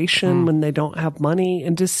Federation when they don't have money?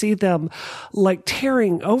 And to see them, like,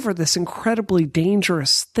 tearing over this incredibly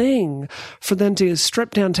dangerous thing for them to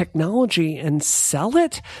strip down technology and sell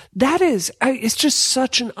it, it's just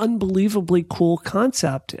such an unbelievably cool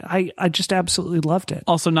concept. I just absolutely loved it.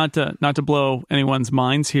 Also, not to blow anyone's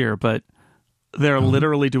minds here, but they're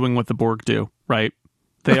literally doing what the Borg do, right?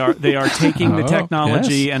 They are taking the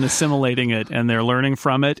technology and assimilating it, and they're learning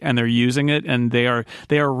from it, and they're using it, and they are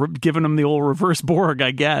giving them the old reverse Borg,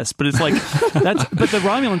 I guess. But it's like but the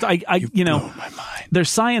Romulans, you know, my mind. There's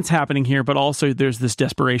science happening here, but also there's this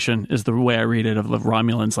desperation, is the way I read it, of the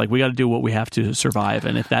Romulans. Like, we got to do what we have to survive,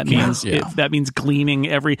 and if that means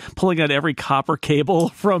pulling out every copper cable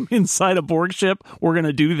from inside a Borg ship, we're going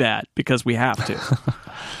to do that because we have to.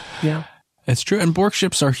 Yeah. It's true. And Borg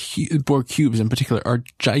ships Borg cubes in particular are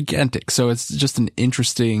gigantic. So it's just an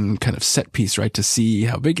interesting kind of set piece, right? To see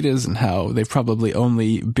how big it is and how they've probably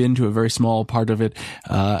only been to a very small part of it.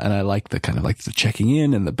 And I like the kind of like the checking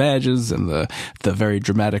in and the badges and the very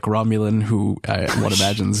dramatic Romulan who one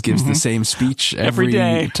imagines gives the same speech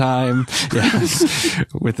every time. Yes.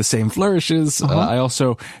 With the same flourishes. I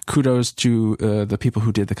also kudos to the people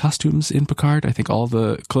who did the costumes in Picard. I think all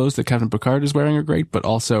the clothes that Captain Picard is wearing are great, but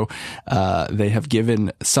also, they have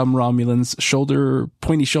given some Romulans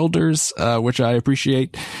pointy shoulders, which I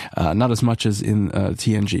appreciate, not as much as in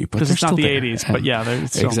TNG, but because it's not the there. 80s. But yeah,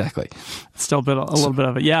 exactly. Still a little bit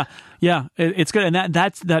of it. Yeah, it's good. And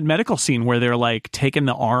that's that medical scene where they're like taking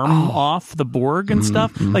the arm off the Borg and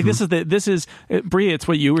stuff. Like this is Bria. It's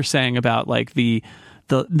what you were saying about like the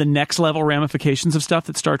next level ramifications of stuff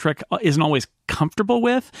that Star Trek isn't always comfortable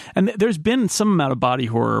with. And there's been some amount of body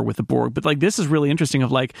horror with the Borg, but like this is really interesting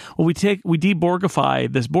of like, well, we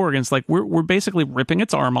deborgify this Borg, and it's like we're basically ripping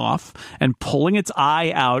its arm off and pulling its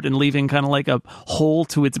eye out and leaving kind of like a hole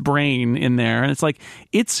to its brain in there. And it's like,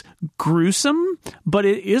 it's gruesome, but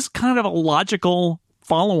it is kind of a logical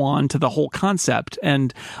follow on to the whole concept.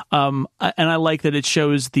 And I like that it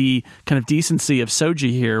shows the kind of decency of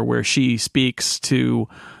Soji here, where she speaks to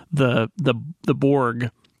the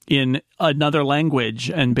Borg in another language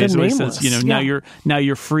and basically says, now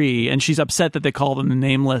you're free. And she's upset that they call them the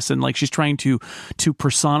nameless, and like she's trying to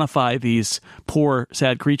personify these poor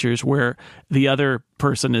sad creatures, where the other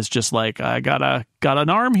person is just like, I got an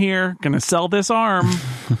arm here, gonna sell this arm.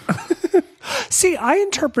 See, I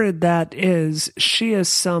interpreted that as she has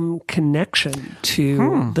some connection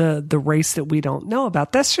to the race that we don't know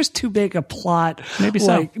about. That's just too big a plot, maybe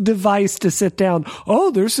device to sit down. Oh,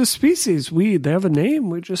 there's a species. They have a name.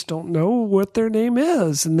 We just don't know what their name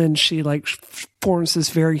is. And then she like forms this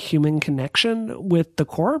very human connection with the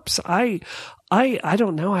corpse. I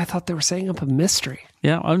don't know. I thought they were setting up a mystery.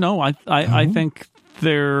 Yeah. Oh no. I think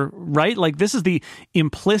they're right. Like, this is the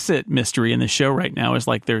implicit mystery in the show right now, is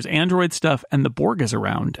like there's android stuff and the Borg is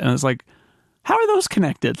around, and it's like, how are those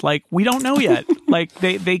connected? Like, we don't know yet. Like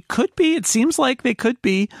they could be. It seems like they could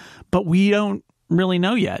be, but we don't really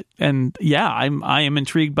know yet. And yeah, I am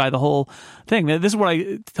intrigued by the whole thing. This is what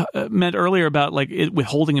I meant earlier about like it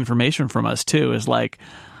withholding information from us too. Is like,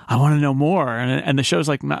 I want to know more, and the show's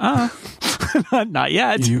like, nah. Not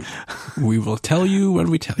yet. We will tell you when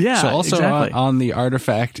we tell you. Yeah, so also exactly. on the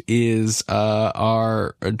artifact is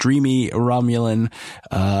our dreamy Romulan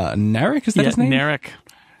Narek. Is that his name?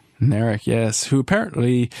 Narek, yes. Who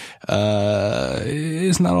apparently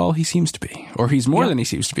is not all he seems to be, or he's more than he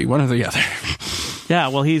seems to be. One or the other. Yeah,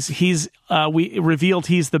 well, we revealed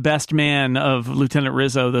he's the best man of Lieutenant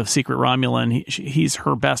Rizzo, the secret Romulan. He's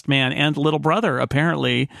her best man and little brother,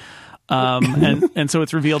 apparently. And so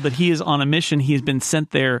it's revealed that he is on a mission. He's been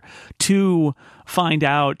sent there to find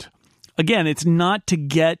out. Again, it's not to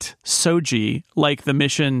get Soji like the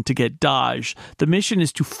mission to get Dahj. The mission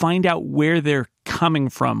is to find out where they're coming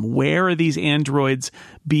from. Where are these androids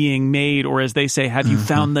being made? Or as they say, have you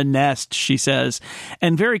found the nest, she says.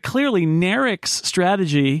 And very clearly, Narek's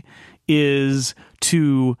strategy is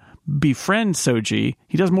to befriend Soji.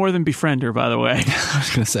 He does more than befriend her, by the way. I was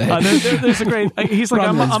going to say. There's a great... He's like,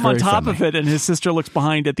 I'm on top friendly of it, and his sister looks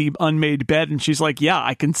behind at the unmade bed, and she's like, yeah,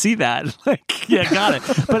 I can see that. Like, yeah, got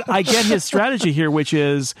it. But I get his strategy here, which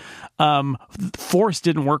is Force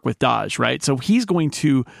didn't work with Dahj, right? So he's going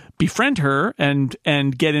to befriend her and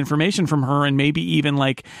get information from her, and maybe even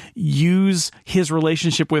like use his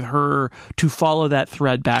relationship with her to follow that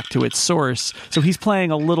thread back to its source. So he's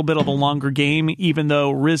playing a little bit of a longer game, even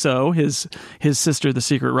though Rizzo, his sister, the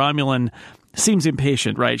secret Romulan, seems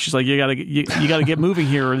impatient, right? She's like, you gotta get moving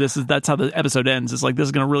here, or that's how the episode ends. It's like, this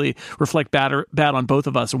is going to really reflect bad on both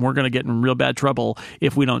of us, and we're going to get in real bad trouble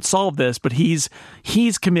if we don't solve this. But he's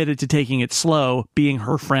committed to taking it slow, being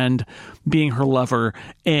her friend, being her lover,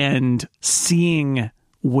 and seeing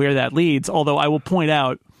where that leads. Although I will point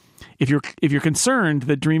out, if you're concerned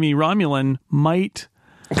that Dreamy Romulan might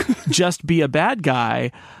just be a bad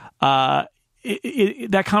guy,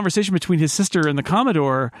 that conversation between his sister and the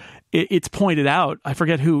Commodore, it's pointed out, I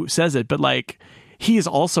forget who says it, but like, he is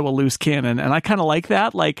also a loose cannon, and I kind of like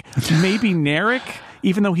that. Like, maybe Narek,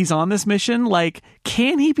 even though he's on this mission, like,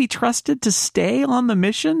 can he be trusted to stay on the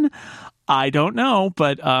mission? I don't know,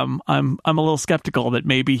 but I'm a little skeptical that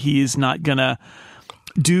maybe he's not gonna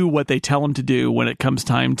do what they tell him to do when it comes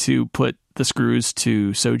time to put the screws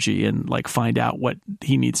to Soji and like find out what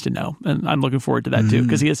he needs to know. And I'm looking forward to that too,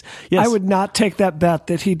 because he is. Yes. I would not take that bet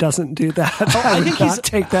that he doesn't do that. I think he's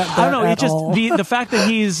take that bet. I don't know. At it's just all. the fact that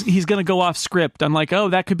he's going to go off script. I'm like, oh,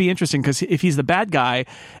 that could be interesting, because if he's the bad guy,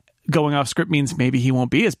 going off script means maybe he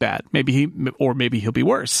won't be as bad. Maybe he'll be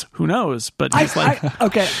worse. Who knows? But he's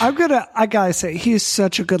I gotta say, he's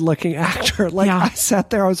such a good looking actor. Like, I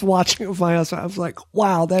sat there, I was watching it with my husband. I was like,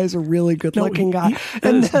 wow, that is a really good looking guy.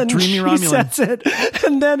 And then Dreamy Romulan says it,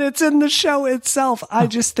 and then it's in the show itself. I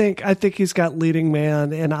think he's got leading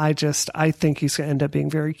man, and I think he's gonna end up being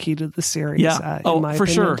very key to the series. Yeah. For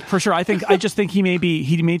sure. I just think he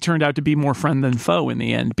may turn out to be more friend than foe in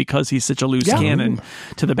the end, because he's such a loose cannon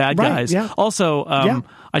to the bad guys. Yeah. Also,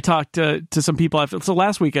 I talked to some people after. So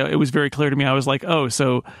last week, it was very clear to me. I was like, oh,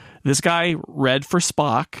 so this guy read for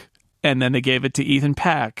Spock, and then they gave it to Ethan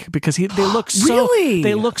Peck, because they look so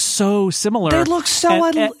they look so similar. They look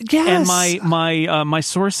so yes. And my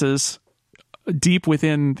sources deep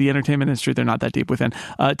within the entertainment industry, they're not that deep within,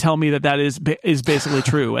 tell me that is basically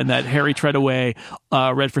true, and that Harry Treadaway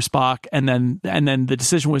read for Spock, and then the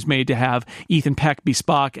decision was made to have Ethan Peck be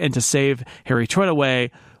Spock and to save Harry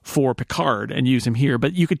Treadaway for Picard and use him here.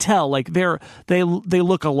 But you could tell, like, they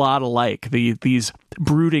look a lot alike, these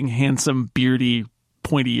brooding, handsome, beardy,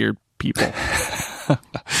 pointy-eared people.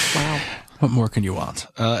 Wow. What more can you want?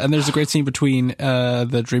 And there's a great scene between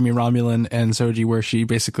the dreamy Romulan and Soji where she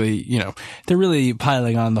basically, they're really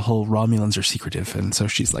piling on the whole Romulans are secretive. And so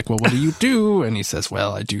she's like, well, what do you do? And he says,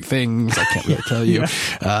 well, I do things. I can't really tell you.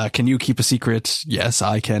 Can you keep a secret? Yes,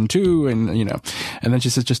 I can too. And, and then she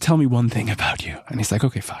says, just tell me one thing about you. And he's like,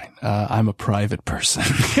 okay, fine. I'm a private person.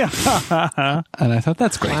 And I thought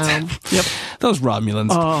that's great. Wow. Yep. Those Romulans.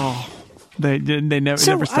 Oh, they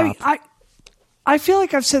never stop. I feel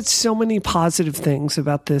like I've said so many positive things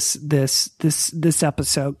about this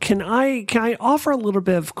episode. Can I offer a little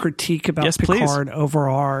bit of critique about yes, Picard please.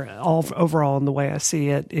 overall in the way I see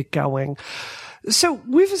it going? So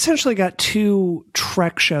we've essentially got two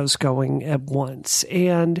Trek shows going at once.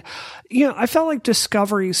 And, I felt like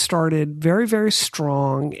Discovery started very, very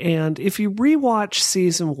strong. And if you rewatch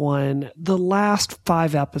season 1, the last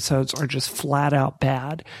 5 episodes are just flat out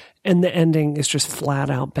bad. And the ending is just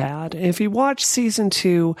flat out bad. And if you watch season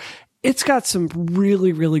 2, it's got some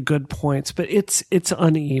really, really good points, but it's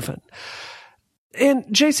uneven. And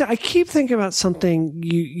Jason, I keep thinking about something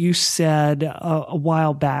you said a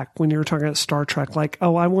while back when you were talking about Star Trek, like,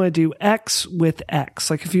 oh, I want to do X with X.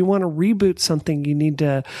 Like if you want to reboot something, you need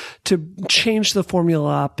to change the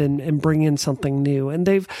formula up and bring in something new. And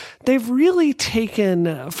they've really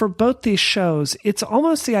taken, for both these shows, it's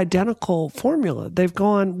almost the identical formula. They've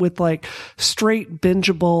gone with like straight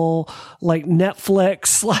bingeable, like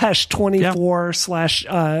Netflix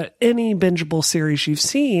 /24 / any bingeable series you've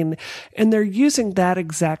seen. And they're using that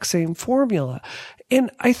exact same formula. And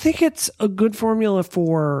I think it's a good formula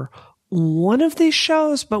for one of these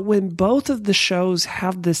shows, but when both of the shows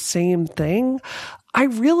have the same thing, I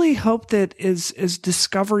really hope that as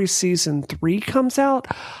Discovery season 3 comes out,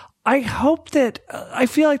 I hope that I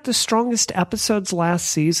feel like the strongest episodes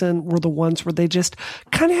last season were the ones where they just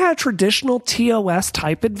kind of had a traditional TOS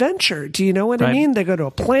type adventure. Do you know what I mean? They go to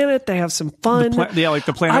a planet, they have some fun. Like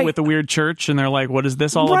the planet with the weird church, and they're like, what is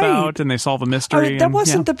this all about? And they solve a mystery. That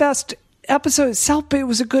wasn't the best episode itself, but it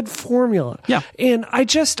was a good formula. Yeah. And I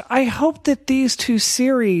hope that these two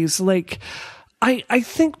series, like, I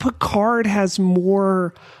think Picard has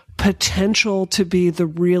more potential to be the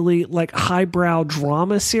really like highbrow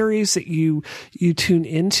drama series that you tune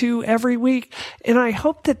into every week. And I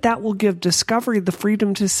hope that will give Discovery the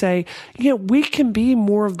freedom to say, we can be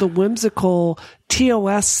more of the whimsical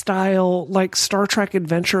TOS style, like Star Trek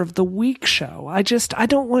Adventure of the Week show. I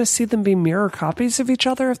don't want to see them be mirror copies of each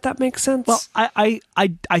other, if that makes sense. Well, I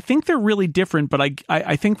think they're really different, but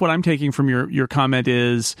I think what I'm taking from your comment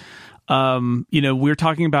is, we're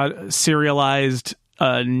talking about serialized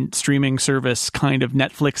streaming service kind of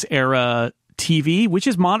Netflix era TV, which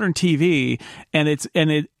is modern TV, and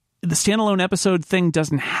the standalone episode thing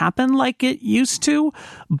doesn't happen like it used to.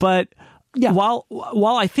 But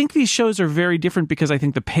while I think these shows are very different, because I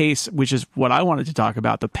think the pace, which is what I wanted to talk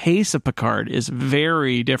about, the pace of Picard is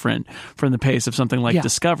very different from the pace of something like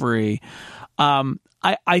Discovery.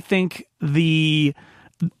 I think there's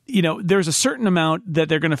a certain amount that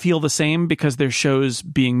they're going to feel the same because they're shows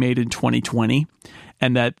being made in 2020,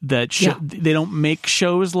 and that they don't make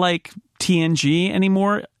shows like TNG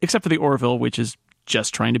anymore, except for the Orville, which is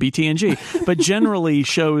just trying to be TNG. But generally,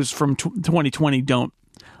 shows from 2020 don't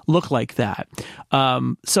look like that.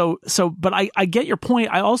 But I get your point.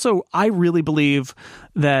 I really believe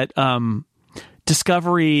that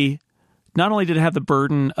Discovery not only did it have the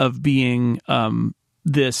burden of being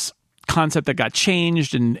this concept that got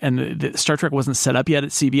changed, and the Star Trek wasn't set up yet at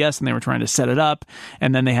CBS, and they were trying to set it up,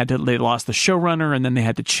 and then they lost the showrunner, and then they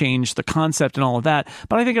had to change the concept and all of that.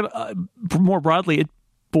 But I think more broadly, it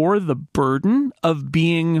bore the burden of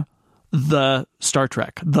being the Star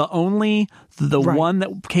Trek, the one that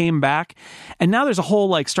came back. And now there's a whole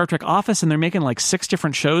like Star Trek office, and they're making like 6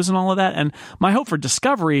 different shows and all of that. And my hope for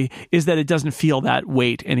Discovery is that it doesn't feel that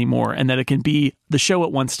weight anymore, and that it can be the show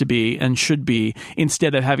it wants to be and should be,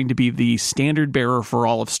 instead of having to be the standard bearer for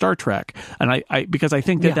all of Star Trek. And because I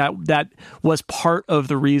think that was part of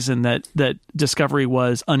the reason that Discovery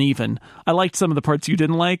was uneven. I liked some of the parts you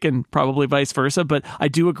didn't like, and probably vice versa, but I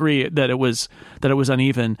do agree that it was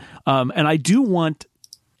uneven. And I don't want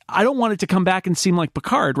it to come back and seem like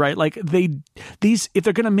Picard, right? Like if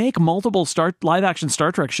they're going to make multiple live action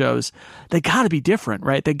Star Trek shows, they got to be different,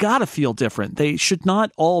 right? They got to feel different. They should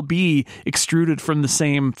not all be extruded from the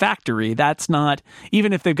same factory. That's not,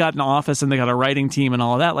 even if they've got an office and they got a writing team and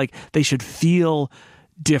all of that, like they should feel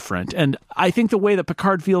different. And I think the way that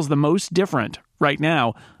Picard feels the most different right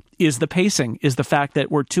now is the pacing, is the fact that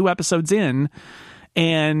we're 2 episodes in,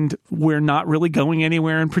 and we're not really going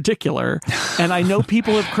anywhere in particular. And I know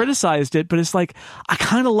people have criticized it, but it's like, I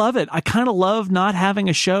kind of love it. I kind of love not having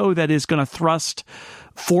a show that is going to thrust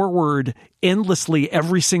forward endlessly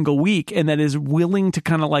every single week, and that is willing to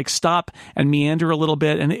kind of like stop and meander a little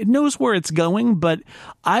bit, and it knows where it's going. But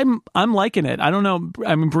I'm liking it. I don't know.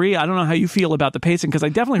 I mean, Bree, I don't know how you feel about the pacing, because I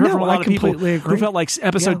definitely heard from a lot of people who felt like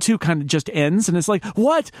episode 2 kind of just ends, and it's like,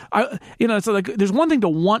 what? It's like there's one thing to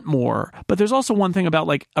want more, but there's also one thing about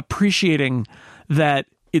like appreciating that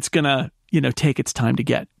it's gonna take its time to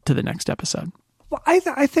get to the next episode. Well,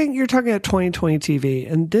 I think you're talking about 2020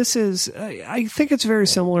 TV, and this is, I think it's very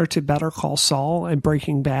similar to Better Call Saul and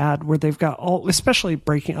Breaking Bad, where they've got especially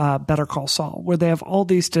Better Call Saul, where they have all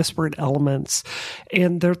these disparate elements,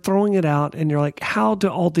 and they're throwing it out, and you're like, how do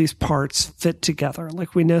all these parts fit together?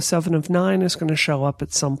 Like, we know 7 of 9 is going to show up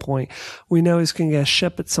at some point. We know he's going to get a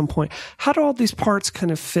ship at some point. How do all these parts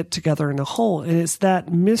kind of fit together in a whole? And it's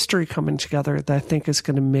that mystery coming together that I think is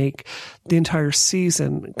going to make the entire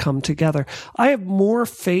season come together. I have more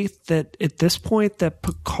faith that at this point that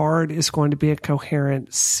Picard is going to be a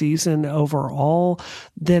coherent season overall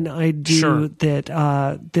than I do that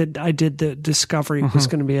I did that Discovery was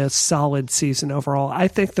going to be a solid season overall. I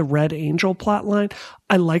think the Red Angel plotline,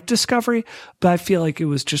 I like Discovery, but I feel like it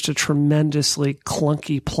was just a tremendously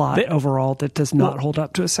clunky plot overall that does not hold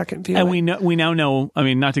up to a second viewing. And we now know, I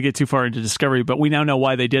mean, not to get too far into Discovery, but we now know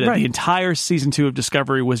why they did it. Right. The entire season 2 of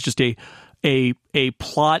Discovery was just a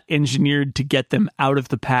plot engineered to get them out of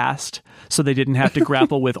the past, so they didn't have to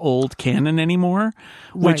grapple with old canon anymore.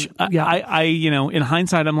 Which I in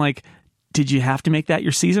hindsight, I'm like, did you have to make that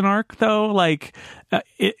your season arc though? Like,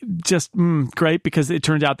 it just great, because it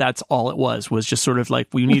turned out that's all it was just sort of like,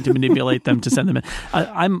 we need to manipulate them to send them in.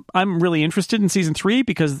 I'm really interested in season 3,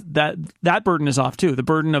 because that burden is off too. The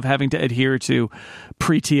burden of having to adhere to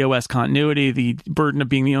pre-TOS continuity, the burden of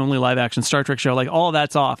being the only live action Star Trek show, like all of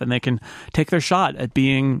that's off, and they can take their shot at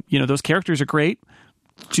being, those characters are great.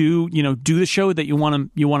 Do the show that you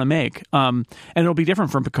want to make, and it'll be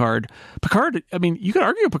different from Picard. I mean, you could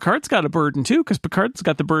argue Picard's got a burden too, because Picard's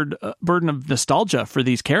got the burden of nostalgia for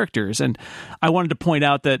these characters. And I wanted to point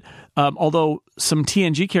out that although some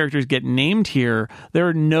TNG characters get named here, there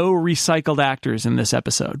are no recycled actors in this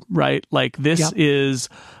episode, right? Like, this is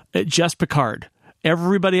just Picard.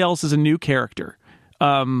 Everybody else is a new character.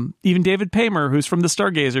 Even David Paymer, who's from the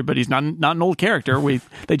Stargazer, but he's not an old character.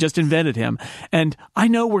 They just invented him. And I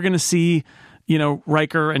know we're going to see,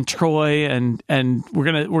 Riker and Troy, and we're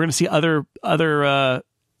gonna see other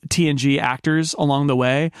TNG actors along the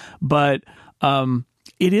way. But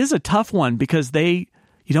it is a tough one, because you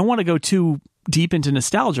don't want to go too deep into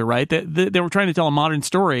nostalgia, right? They were trying to tell a modern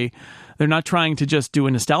story. They're not trying to just do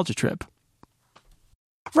a nostalgia trip.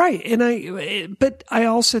 Right. But I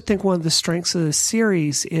also think one of the strengths of this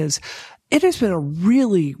series is it has been a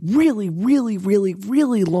really, really, really, really,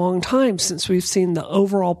 really long time since we've seen the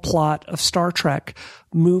overall plot of Star Trek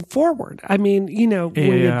move forward. I mean, when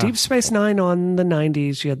you had Deep Space Nine on the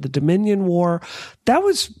 90s, you had the Dominion War. That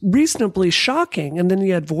was reasonably shocking. And then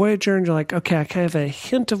you had Voyager, and you're like, okay, I kind of have a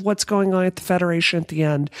hint of what's going on at the Federation at the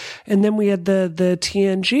end. And then we had the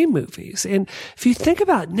TNG movies. And if you think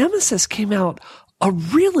about it, Nemesis came out a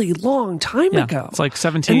really long time ago. It's like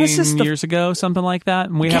 17 years ago, something like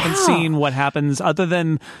that. And we haven't seen what happens other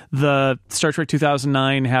than the Star Trek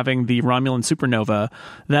 2009 having the Romulan supernova.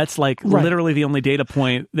 That's like literally the only data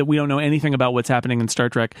point that we don't know anything about what's happening in Star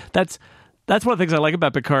Trek. That's one of the things I like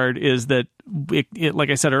about Picard, is that it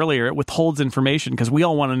like I said earlier, it withholds information, because we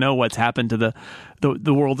all want to know what's happened to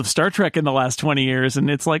the world of Star Trek in the last 20 years.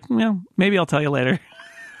 And it's like, maybe I'll tell you later.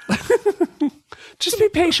 Just be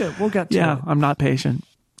patient. We'll get to it. Yeah, I'm not patient.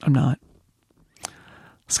 I'm not.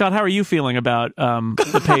 Scott, how are you feeling about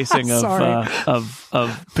the pacing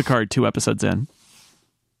of Picard 2 episodes in?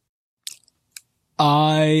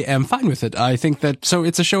 I am fine with it. I think that, so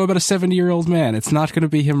it's a show about a 70-year-old man. It's not going to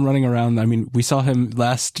be him running around. I mean, we saw him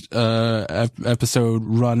last episode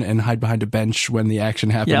run and hide behind a bench when the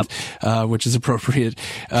action happened, which is appropriate.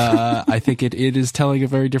 I think it is telling a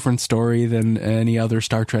very different story than any other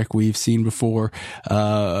Star Trek we've seen before.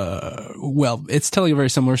 Well, it's telling a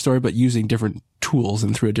very similar story, but using different tools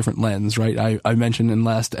and through a different lens, right? I mentioned in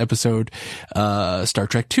last episode, Star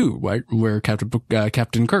Trek 2, right? Where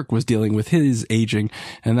Captain Kirk was dealing with his aging,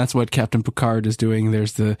 and that's what Captain Picard is doing.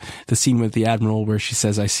 There's the scene with the Admiral where she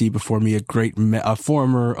says, I see before me a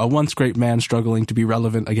once great man struggling to be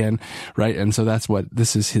relevant again, right? And so that's what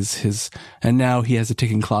this is his, and now he has a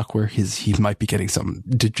ticking clock where he might be getting some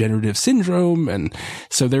degenerative syndrome. And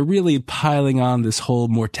so they're really piling on this whole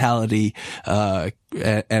mortality,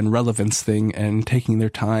 and relevance thing, and taking their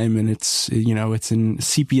time, and it's in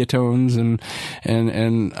sepia tones, and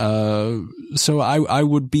so I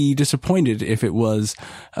would be disappointed if it was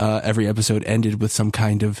every episode ended with some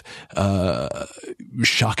kind of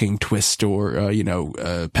shocking twist, or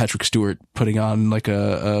Patrick Stewart putting on like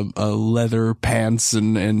a leather pants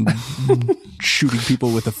and shooting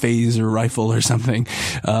people with a phaser rifle or something.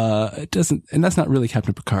 It doesn't, and that's not really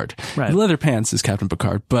Captain Picard. Right. The leather pants is Captain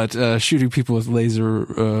Picard, but shooting people with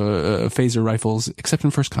phaser rifles, except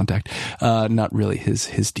in First Contact, not really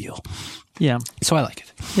his deal. Yeah. So I like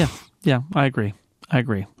it. Yeah. I agree.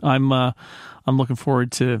 I'm looking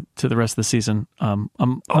forward to the rest of the season. I'm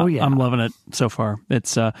loving it so far.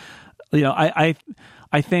 It's I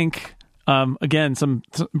think. Again,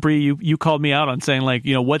 Bree, you called me out on saying, like,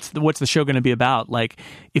 what's the show going to be about? Like,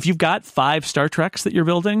 if you've got 5 Star Treks that you're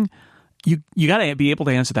building, you got to be able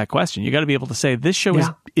to answer that question. You got to be able to say this show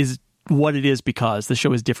is what it is because the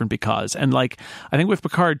show is different because. And like, I think with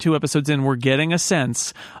Picard 2 episodes in, we're getting a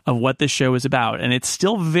sense of what this show is about, and it's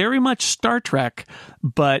still very much Star Trek,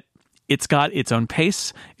 but it's got its own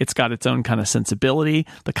pace. It's got its own kind of sensibility,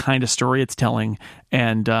 the kind of story it's telling,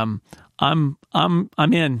 and I'm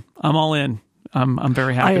in. I'm all in. I'm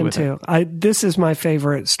very happy with it. I am too. This is my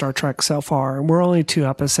favorite Star Trek so far. We're only 2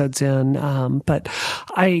 episodes in, but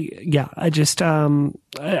I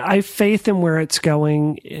have faith in where it's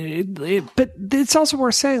going. But it's also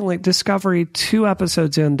worth saying, like, Discovery 2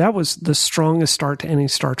 episodes in, that was the strongest start to any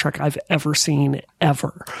Star Trek I've ever seen,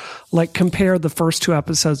 ever. Like, compare the first 2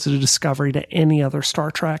 episodes of Discovery to any other Star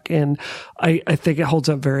Trek, and I think it holds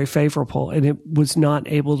up very favorable, and it was not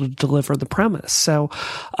able to deliver the premise. So,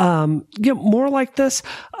 more like this,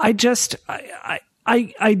 I do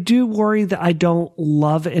worry that I don't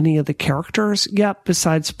love any of the characters yet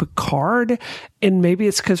besides Picard, and maybe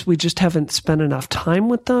it's because we just haven't spent enough time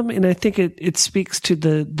with them, and I think it speaks to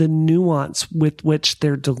the nuance with which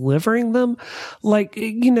they're delivering them. Like,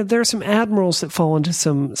 there are some admirals that fall into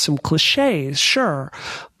some cliches, sure,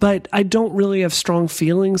 but I don't really have strong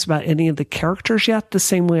feelings about any of the characters yet, the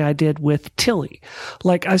same way I did with Tilly.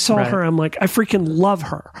 Like, I saw her, I'm like, I freaking love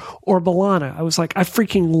her. Or B'Elanna, I was like, I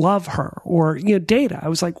freaking love her. Or, Data, I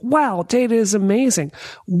was like, wow, Data is amazing.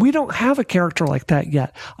 We don't have a character like that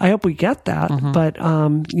yet. I hope we get that, but,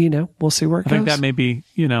 we'll see where it goes. I think that may be,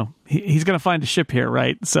 he's going to find a ship here,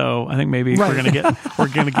 right? So I think maybe we're going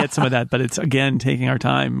to get some of that, but it's, again, taking our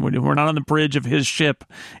time. We're not on the bridge of his ship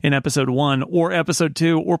in episode 1 or episode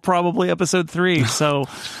 2 or probably episode 3. So,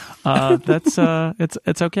 that's,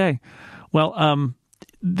 it's okay. Well,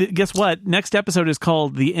 guess what? Next episode is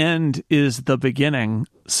called "The End is the Beginning."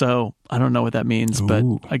 So I don't know what that means, but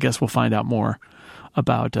I guess we'll find out more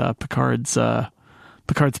about Picard's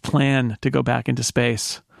plan to go back into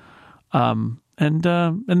space. And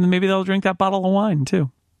then maybe they'll drink that bottle of wine too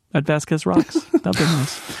at Vasquez Rocks. That'd be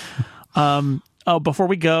nice. Before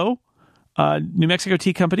we go, New Mexico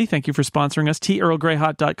Tea Company, thank you for sponsoring us.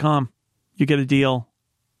 TeaEarlGreyHot.com. You get a deal.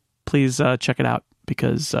 Please check it out,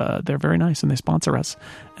 because they're very nice and they sponsor us.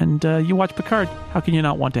 And you watch Picard. How can you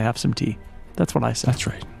not want to have some tea? That's what I say. That's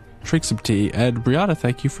right. Drink some tea. And Brianna,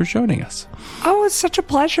 thank you for joining us. Oh, it's such a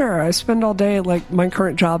pleasure. I spend all day, like, my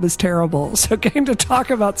current job is terrible. So getting to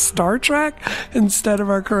talk about Star Trek instead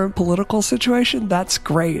of our current political situation, that's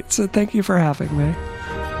great. So thank you for having me.